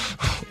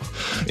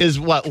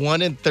what,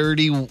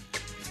 1-30?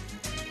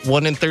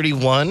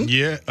 1-31?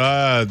 Yeah.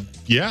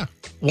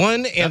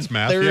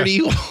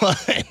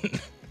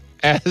 1-31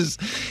 as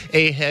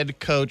a head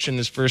coach in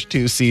his first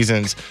 2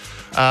 seasons.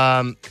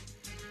 Love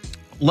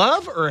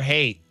or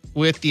hate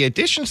with the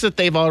additions that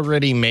they've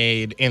already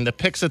made and the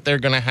picks that they're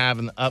going to have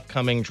in the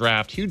upcoming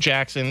draft, Hugh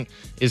Jackson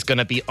is going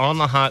to be on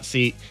the hot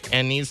seat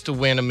and needs to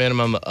win a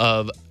minimum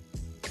of,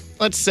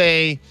 let's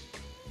say,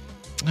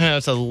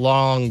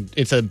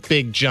 it's a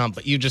big jump,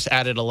 but you just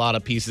added a lot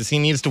of pieces. He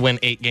needs to win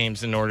 8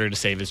 games in order to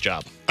save his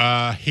job.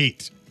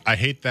 Hate. I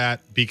hate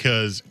that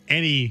because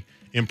any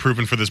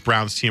improvement for this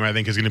Browns team, I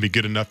think, is going to be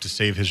good enough to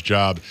save his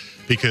job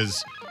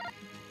because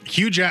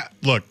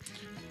look,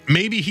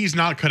 maybe he's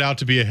not cut out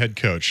to be a head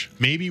coach.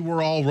 Maybe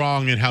we're all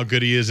wrong in how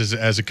good he is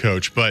as a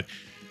coach, but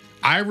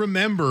I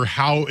remember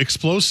how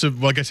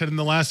explosive, like I said in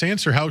the last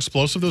answer, how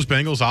explosive those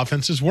Bengals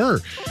offenses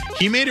were.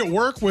 He made it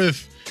work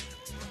with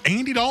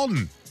Andy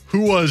Dalton,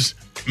 who was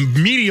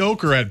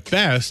mediocre at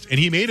best, and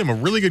he made him a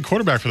really good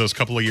quarterback for those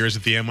couple of years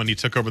at the end when he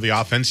took over the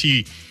offense.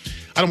 I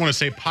don't want to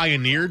say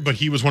pioneered, but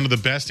he was one of the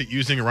best at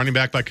using a running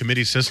back by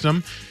committee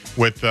system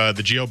with the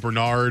Gio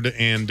Bernard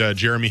and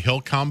Jeremy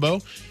Hill combo.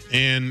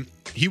 And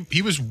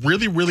he was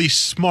really, really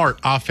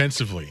smart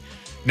offensively.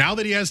 Now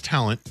that he has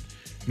talent,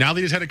 now that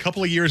he's had a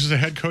couple of years as a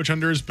head coach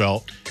under his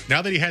belt,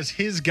 now that he has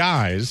his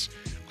guys,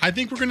 I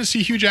think we're going to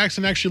see Hugh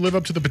Jackson actually live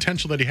up to the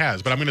potential that he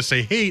has. But I'm going to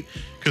say hate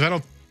because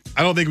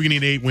I don't think we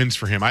need 8 wins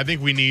for him. I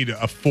think we need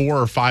a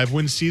 4 or 5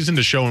 win season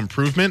to show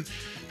improvement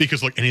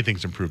because, look,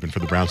 anything's improvement for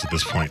the Browns at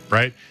this point,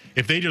 right?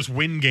 If they just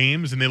win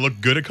games and they look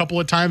good a couple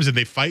of times and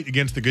they fight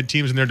against the good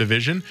teams in their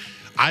division,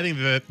 I think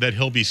that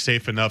he'll be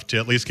safe enough to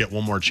at least get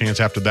one more chance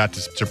after that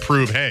to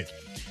prove, hey,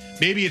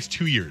 maybe it's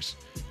 2 years.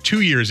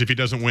 2 years if he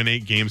doesn't win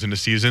 8 games in a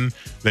season,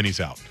 then he's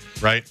out,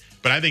 right?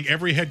 But I think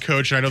every head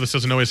coach, and I know this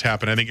doesn't always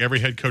happen, I think every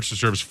head coach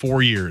deserves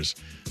 4 years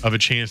of a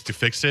chance to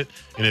fix it.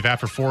 And if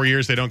after 4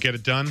 years they don't get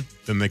it done,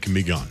 then they can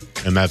be gone.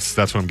 And that's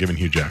what I'm giving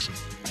Hugh Jackson.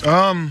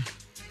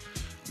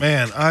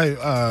 Man,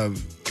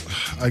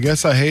 I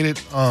guess I hate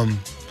it.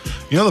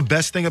 The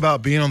best thing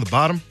about being on the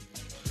bottom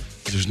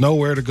is there's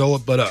nowhere to go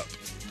but up.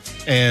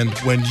 And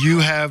when you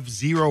have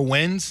 0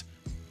 wins,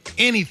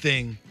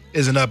 anything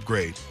is an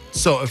upgrade.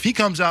 So if he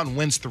comes out and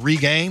wins 3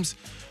 games,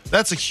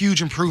 that's a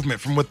huge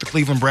improvement from what the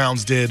Cleveland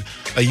Browns did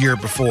a year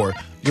before.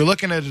 You're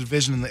looking at a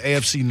division in the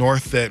AFC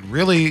North that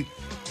really,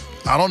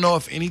 I don't know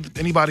if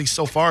anybody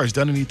so far has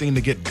done anything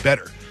to get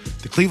better.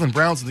 The Cleveland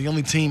Browns are the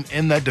only team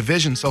in that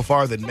division so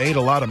far that made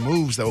a lot of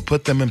moves that will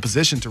put them in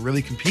position to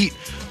really compete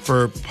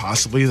for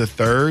possibly the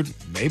 3rd,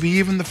 maybe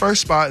even the 1st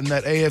spot in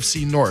that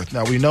AFC North.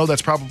 Now, we know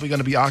that's probably going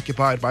to be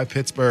occupied by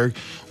Pittsburgh.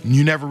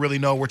 You never really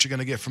know what you're going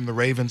to get from the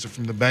Ravens or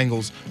from the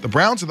Bengals. The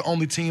Browns are the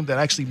only team that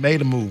actually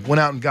made a move, went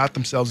out and got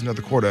themselves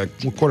another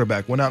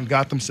quarterback, went out and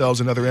got themselves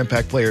another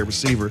impact player,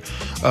 receiver,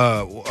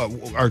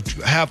 or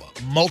have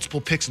multiple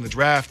picks in the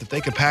draft that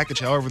they can package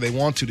however they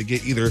want to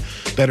get either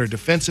better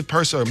defensive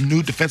person or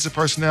new defensive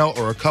personnel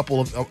or a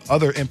couple of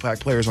other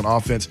impact players on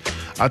offense.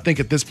 I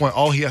think at this point,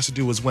 all he has to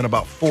do is win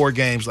about 4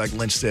 games, like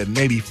Lynch said,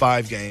 maybe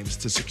 5 games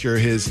to secure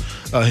his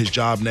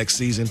job next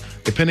season,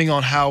 depending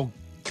on how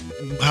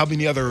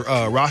many other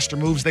roster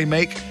moves they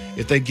make.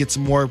 If they get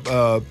some more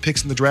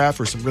picks in the draft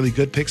or some really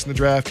good picks in the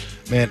draft,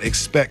 man,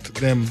 expect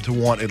them to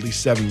want at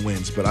least 7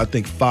 wins. But I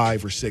think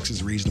 5 or 6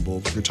 is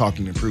reasonable if you're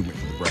talking improvement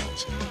for the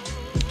Browns.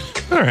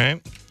 All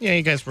right. Yeah,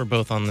 you guys were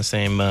both on the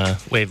same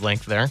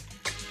wavelength there.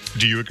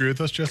 Do you agree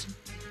with us, Justin?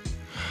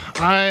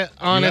 I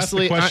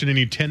honestly, you asked the question and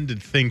you tend to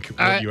think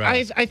what you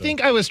asked. I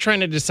think I was trying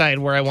to decide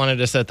where I wanted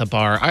to set the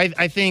bar.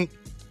 I think,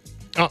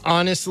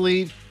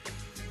 honestly,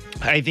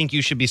 I think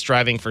you should be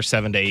striving for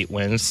 7 to 8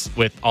 wins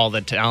with all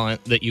the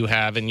talent that you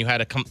have, and you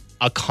had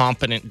a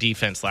competent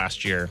defense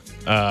last year,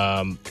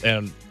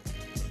 and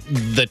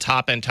the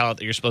top end talent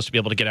that you're supposed to be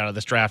able to get out of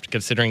this draft,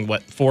 considering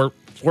what four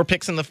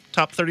picks in the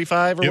top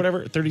 35 or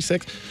whatever,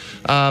 36.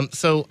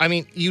 So I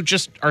mean, you're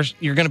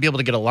going to be able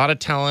to get a lot of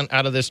talent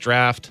out of this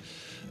draft.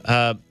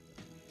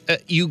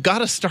 You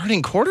got a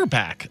starting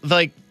quarterback.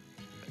 Like,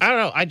 I don't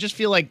know. I just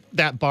feel like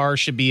that bar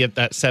should be at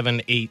that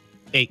 7-8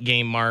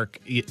 game mark.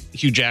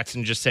 Hugh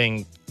Jackson just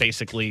saying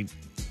basically,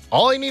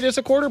 all I need is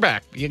a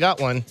quarterback. You got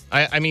one.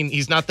 I mean,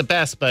 he's not the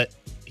best, but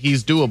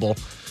he's doable.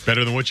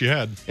 Better than what you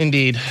had.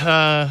 Indeed.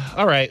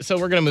 All right, so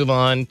we're going to move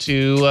on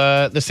to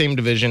the same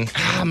division.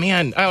 Ah,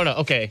 man, I don't know.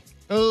 Okay.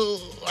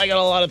 Oh, I got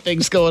a lot of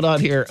things going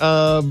on here.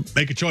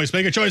 Make a choice.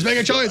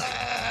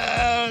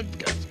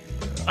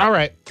 All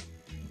right.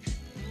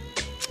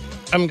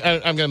 I'm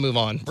going to move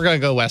on. We're going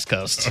to go West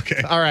Coast.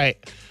 Okay. All right.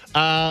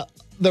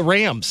 The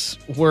Rams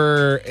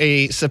were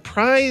a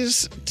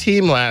surprise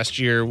team last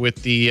year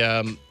with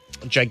the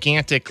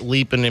gigantic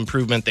leap and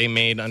improvement they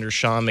made under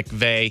Sean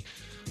McVay,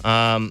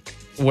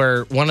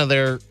 where one of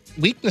their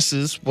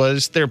weaknesses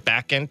was their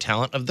back-end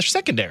talent of their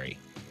secondary.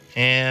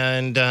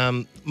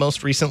 And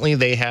most recently,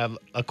 they have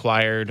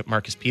acquired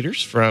Marcus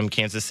Peters from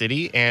Kansas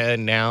City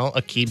and now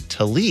Aqib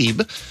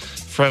Talib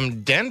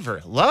from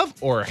Denver. Love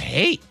or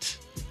hate,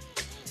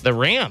 the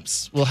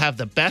Rams will have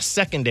the best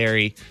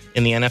secondary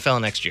in the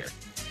NFL next year.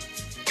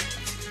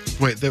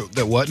 Wait,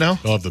 the what now?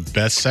 They'll have the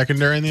best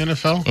secondary in the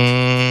NFL?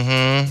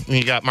 Mm-hmm.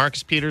 You got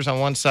Marcus Peters on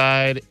one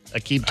side,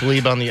 Aqib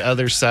Talib on the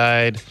other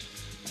side.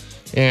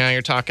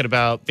 You're talking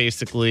about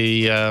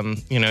basically, you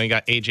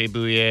got AJ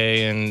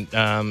Bouye and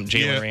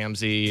Jalen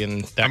Ramsey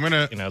and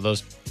that,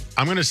 those.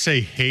 I'm going to say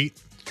hate.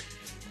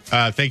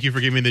 Thank you for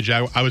giving me the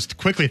Jaguars. I was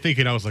quickly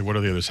thinking, I was like, what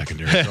are the other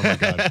secondaries? Oh my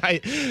God.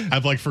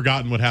 I've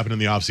forgotten what happened in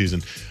the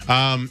offseason.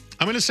 I'm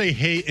going to say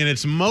hate, and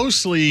it's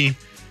mostly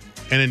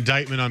an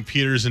indictment on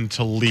Peters and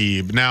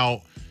Talib.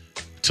 Now,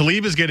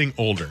 Talib is getting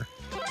older.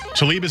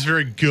 Talib is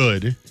very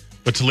good,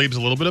 but Talib's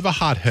a little bit of a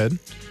hothead.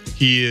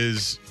 He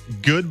is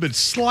good, but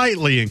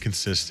slightly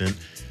inconsistent.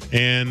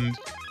 And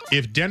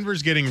if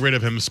Denver's getting rid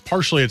of him,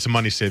 partially it's a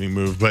money-saving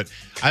move, but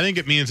I think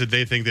it means that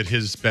they think that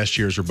his best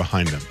years are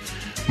behind him.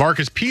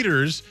 Marcus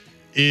Peters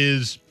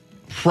is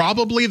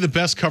probably the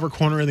best cover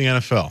corner in the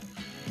NFL,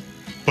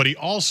 but he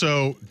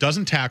also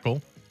doesn't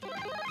tackle.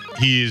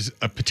 He's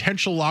a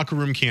potential locker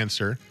room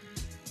cancer,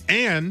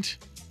 and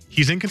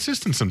he's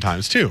inconsistent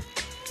sometimes too.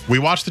 We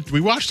watched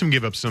him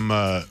give up some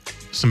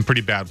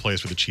pretty bad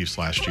plays for the Chiefs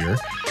last year.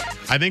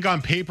 I think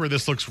on paper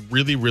this looks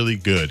really, really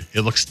good.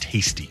 It looks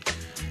tasty.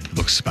 It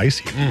looks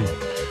spicy.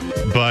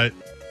 But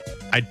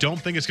I don't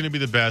think it's going to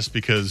be the best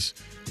because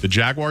the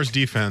Jaguars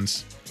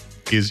defense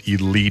is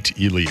elite.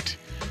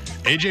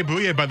 AJ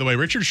Bouye, by the way,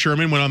 Richard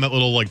Sherman went on that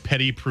little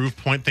petty proof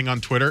point thing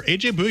on Twitter.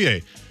 AJ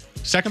Bouye,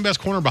 second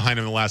best corner behind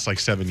him in the last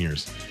 7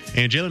 years.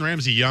 And Jalen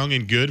Ramsey, young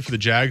and good for the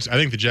Jags. I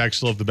think the Jags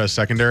still have the best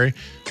secondary,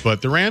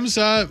 but the Rams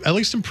at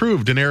least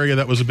improved an area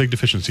that was a big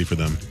deficiency for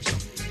them.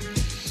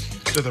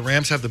 So the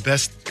Rams have the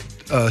best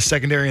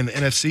secondary in the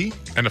NFC?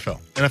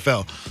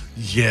 NFL.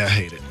 Yeah, I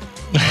hate it.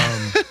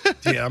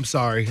 Yeah, I'm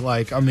sorry.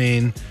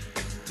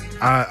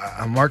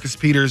 Marcus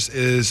Peters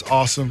is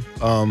awesome.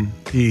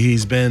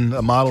 He's been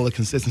a model of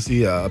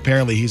consistency.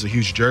 Apparently, he's a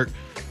huge jerk,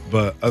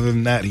 but other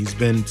than that, he's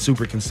been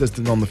super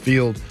consistent on the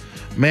field.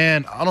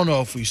 Man, I don't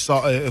know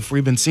if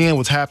we've been seeing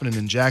what's happening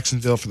in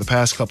Jacksonville for the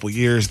past couple of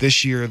years.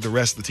 This year, the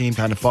rest of the team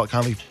kind of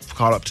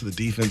caught up to the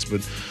defense,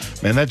 but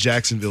man, that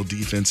Jacksonville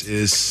defense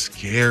is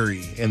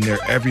scary, and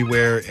they're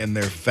everywhere, and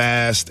they're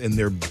fast, and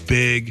they're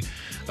big.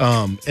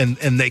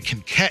 And they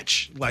can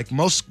catch.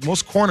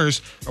 Most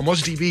corners or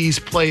most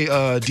DBs play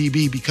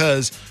DB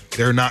because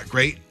they're not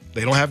great.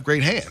 They don't have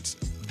great hands.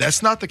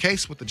 That's not the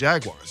case with the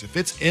Jaguars. If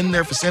it's in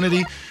their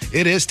vicinity,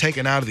 it is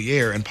taken out of the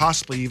air and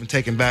possibly even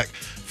taken back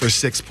for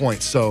 6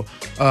 points. So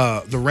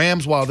the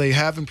Rams, while they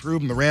have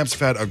improved, and the Rams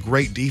have had a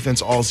great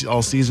defense all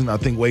season, I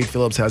think Wade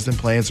Phillips has been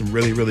playing some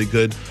really, really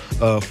good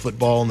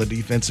football on the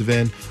defensive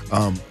end.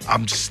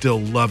 I'm just still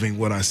loving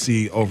what I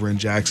see over in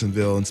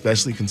Jacksonville, and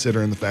especially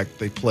considering the fact that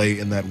they play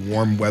in that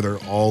warm weather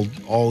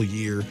all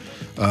year.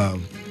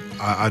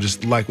 I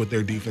just like what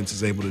their defense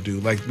is able to do.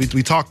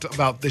 We talked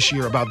about this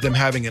year about them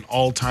having an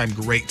all-time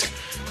great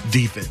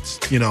defense.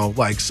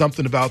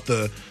 Something about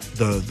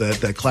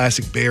that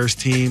classic Bears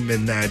team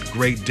and that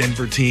great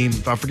Denver team.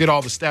 I forget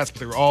all the stats, but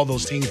they were all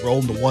those teams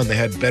rolled into one. They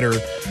had better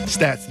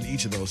stats than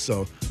each of those.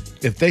 So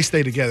if they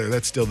stay together,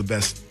 that's still the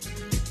best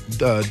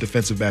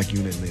defensive back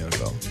unit in the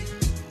NFL.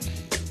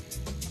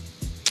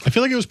 I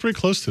feel like it was pretty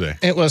close today.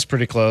 It was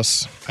pretty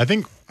close. I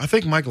think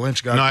Michael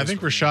Lynch got it. No, I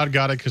think Rashad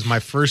got it because my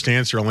first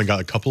answer only got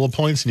a couple of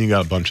points, and you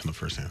got a bunch in the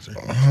first answer.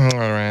 All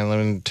right,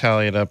 let me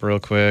tally it up real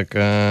quick.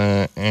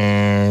 And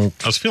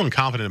I was feeling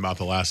confident about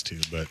the last two,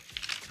 but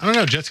I don't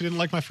know. Jesse didn't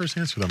like my first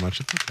answer that much.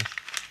 It's okay.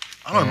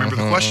 I don't remember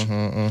the question.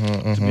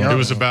 It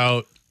was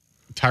about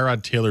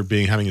Tyrod Taylor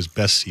having his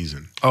best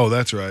season. Oh,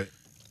 that's right.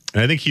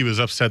 And I think he was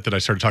upset that I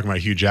started talking about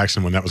Hugh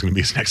Jackson when that was going to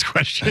be his next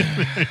question.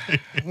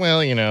 Well,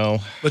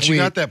 But you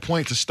got that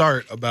point to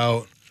start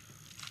about,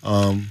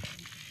 I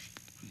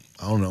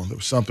don't know, there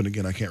was something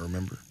again, I can't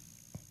remember.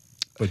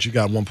 But you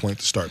got 1 point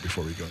to start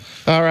before we go.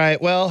 All right,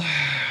 well,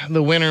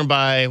 the winner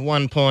by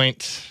 1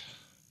 point,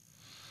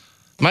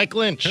 Mike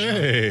Lynch.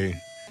 Hey.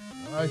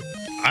 I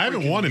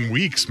haven't won in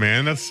weeks,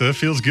 man. That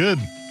feels good.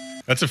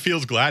 That's a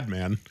feels glad,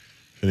 man.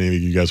 If any of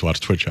you guys watch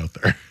Twitch out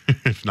there.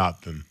 If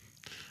not, then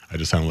I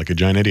just sound like a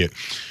giant idiot.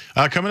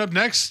 Coming up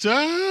next,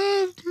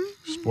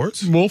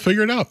 sports. We'll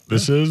figure it out.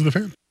 This is The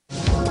Fan.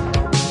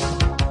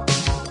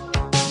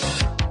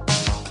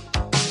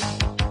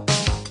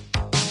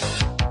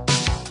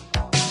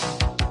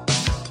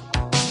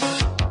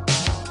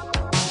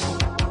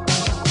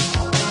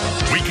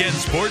 Weekend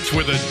sports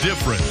with a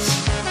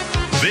difference.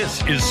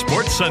 This is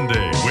Sports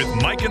Sunday with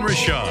Mike and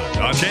Rashad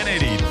on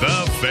 1080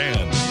 The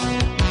Fan.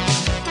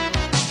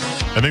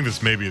 I think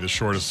this may be the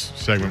shortest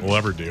segment we'll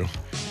ever do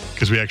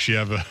because we actually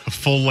have a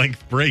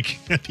full-length break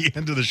at the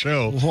end of the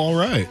show. Well, all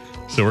right.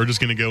 So we're just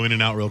going to go in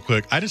and out real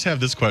quick. I just have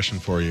this question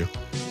for you.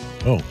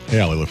 Oh, hey,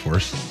 Allie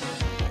LaForce.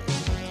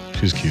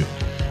 She's cute.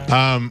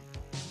 College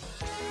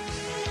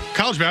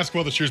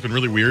basketball this year has been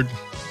really weird.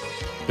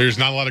 There's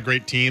not a lot of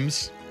great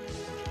teams.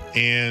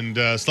 And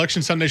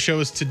Selection Sunday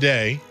show is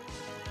today.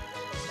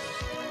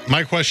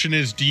 My question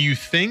is, do you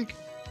think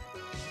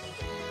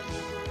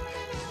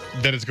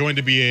that it's going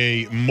to be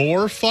a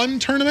more fun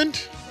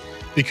tournament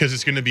because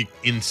it's going to be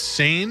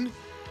insane?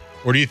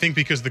 Or do you think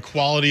because the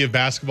quality of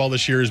basketball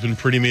this year has been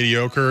pretty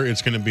mediocre,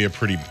 it's going to be a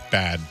pretty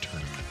bad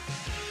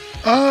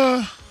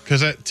tournament?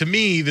 Because to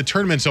me, the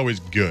tournament's always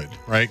good,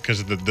 right?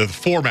 Because the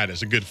format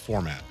is a good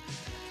format.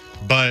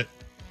 But,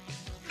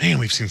 man,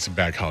 we've seen some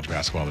bad college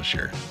basketball this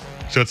year.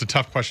 So it's a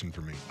tough question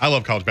for me. I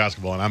love college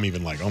basketball, and I'm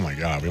even like, oh, my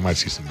God, we might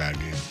see some bad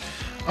games.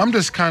 I'm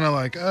just kind of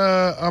like,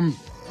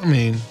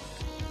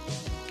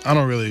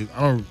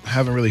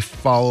 haven't really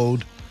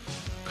followed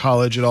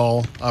college at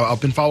all.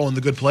 I've been following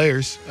the good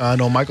players. I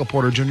know Michael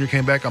Porter Jr.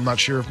 came back. I'm not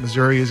sure if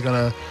Missouri is going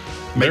to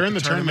make They're in the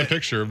tournament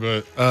picture,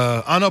 but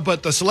I know,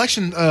 but the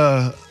selection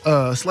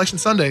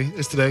Sunday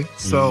is today.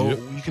 So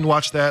you can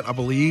watch that, I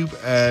believe,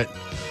 at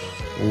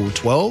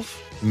 12.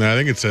 No, I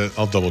think it's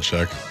I'll double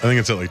check. I think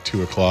it's at like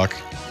 2:00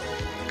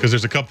 because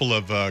there's a couple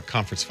of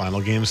conference final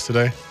games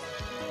today.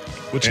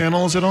 What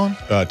channel is it on?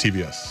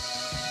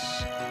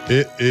 TBS.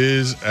 It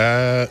is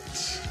at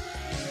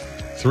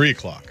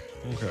 3:00.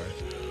 Okay.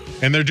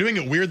 And they're doing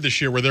it weird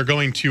this year where they're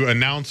going to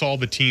announce all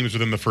the teams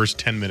within the first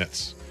 10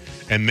 minutes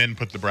and then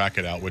put the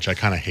bracket out, which I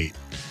kind of hate.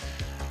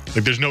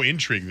 Like, there's no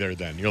intrigue there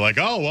then. You're like,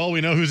 oh, well, we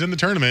know who's in the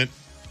tournament.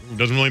 It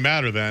doesn't really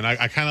matter then.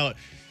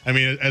 I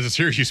mean, as a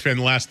Syracuse fan,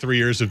 the last 3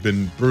 years have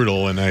been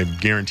brutal, and I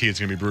guarantee it's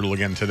going to be brutal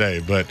again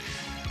today. But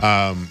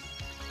I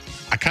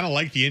kind of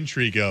like the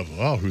intrigue of,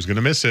 oh, who's going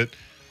to miss it?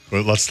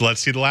 But let's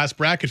see the last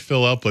bracket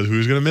fill up. But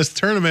who's going to miss the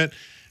tournament?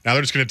 Now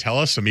they're just going to tell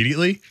us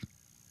immediately,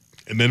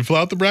 and then fill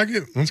out the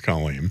bracket. That's kind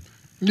of lame.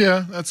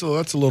 Yeah, that's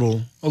a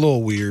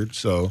little weird.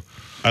 So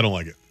I don't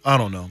like it. I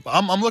don't know.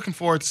 I'm looking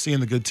forward to seeing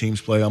the good teams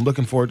play. I'm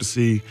looking forward to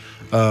see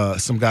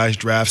some guys'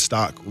 draft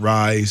stock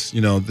rise.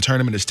 You know, the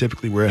tournament is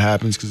typically where it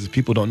happens because if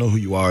people don't know who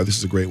you are, this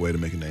is a great way to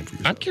make a name for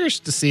yourself. I'm curious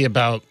to see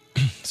about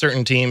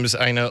certain teams.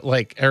 I know,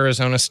 like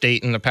Arizona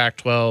State in the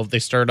Pac-12, they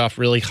started off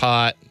really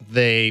hot.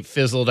 They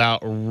fizzled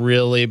out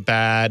really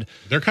bad.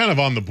 They're kind of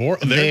on the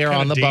board. They are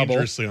on the bubble.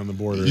 Dangerously on the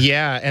border.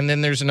 Yeah, and then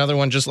there's another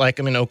one just like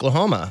them in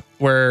Oklahoma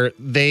where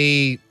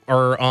they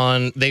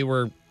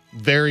were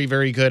very,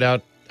 very good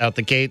out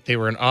the gate. They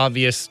were an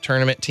obvious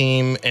tournament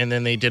team, and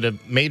then they did a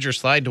major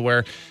slide to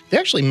where they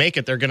actually make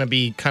it. They're going to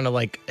be kind of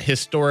like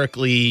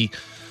historically,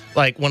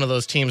 like one of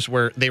those teams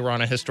where they were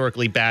on a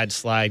historically bad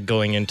slide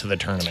going into the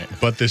tournament.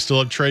 But they still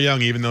have Trae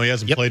Young, even though he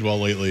hasn't played well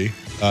lately.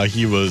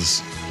 He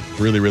was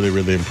really, really,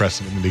 really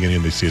impressive in the beginning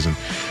of the season.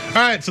 All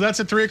right, so that's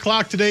at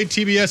 3:00 today.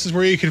 TBS is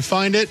where you can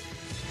find it.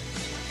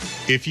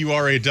 If you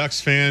are a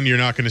Ducks fan, you're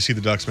not going to see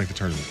the Ducks make the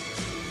tournament.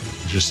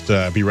 Just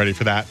be ready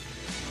for that.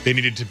 They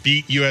needed to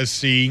beat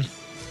USC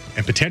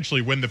and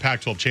potentially win the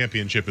Pac-12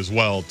 championship as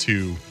well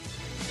to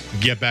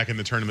get back in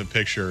the tournament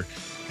picture,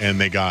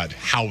 and they got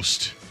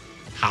housed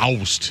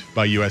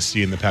by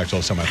USC in the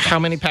Pac-12 semifinals. How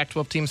many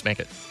Pac-12 teams make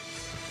it?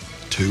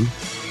 2.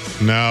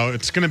 No,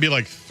 it's going to be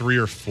like 3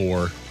 or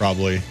 4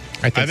 probably.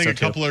 I think so a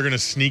couple are going to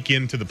sneak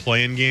into the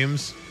play-in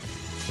games,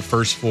 the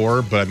first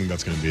 4, but I think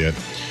that's going to be it.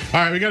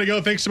 All right, we got to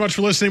go. Thanks so much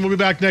for listening. We'll be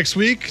back next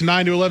week,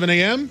 9 to 11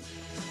 a.m.,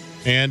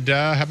 and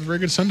have a very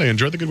good Sunday.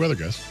 Enjoy the good weather,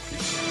 guys.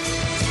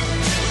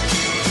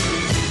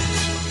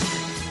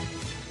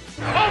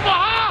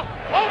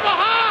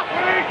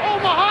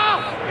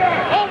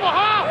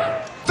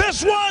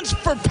 This one's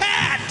for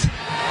Pat!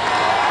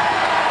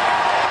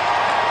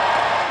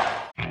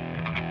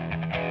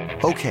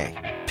 Okay,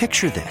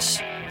 picture this.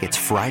 It's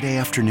Friday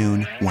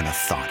afternoon when a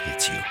thought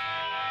hits you.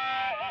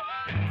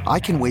 I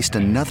can waste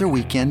another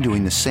weekend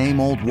doing the same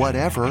old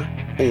whatever,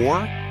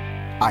 or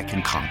I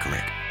can conquer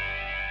it.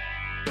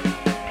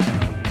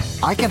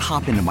 I can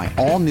hop into my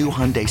all-new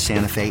Hyundai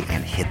Santa Fe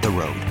and hit the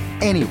road.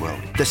 Any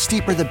road. The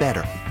steeper, the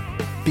better.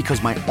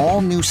 Because my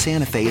all-new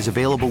Santa Fe is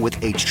available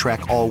with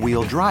H-Track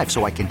all-wheel drive,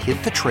 so I can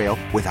hit the trail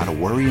without a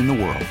worry in the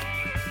world.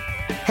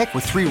 Heck,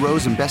 with 3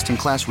 rows and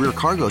best-in-class rear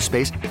cargo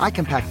space, I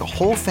can pack the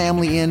whole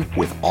family in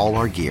with all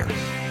our gear.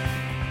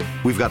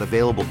 We've got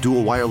available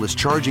dual wireless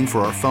charging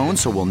for our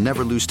phones, so we'll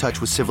never lose touch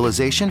with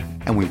civilization,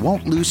 and we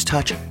won't lose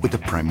touch with the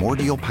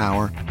primordial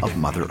power of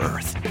Mother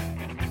Earth.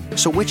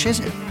 So which is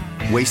it?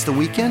 Waste the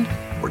weekend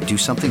or do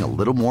something a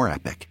little more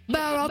epic?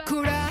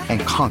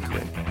 And conquer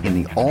it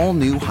in the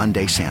all-new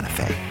Hyundai Santa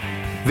Fe.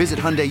 Visit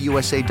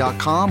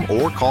HyundaiUSA.com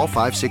or call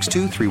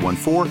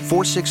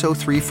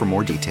 562-314-4603 for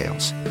more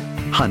details.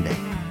 Hyundai,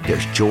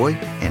 there's joy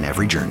in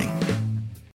every journey.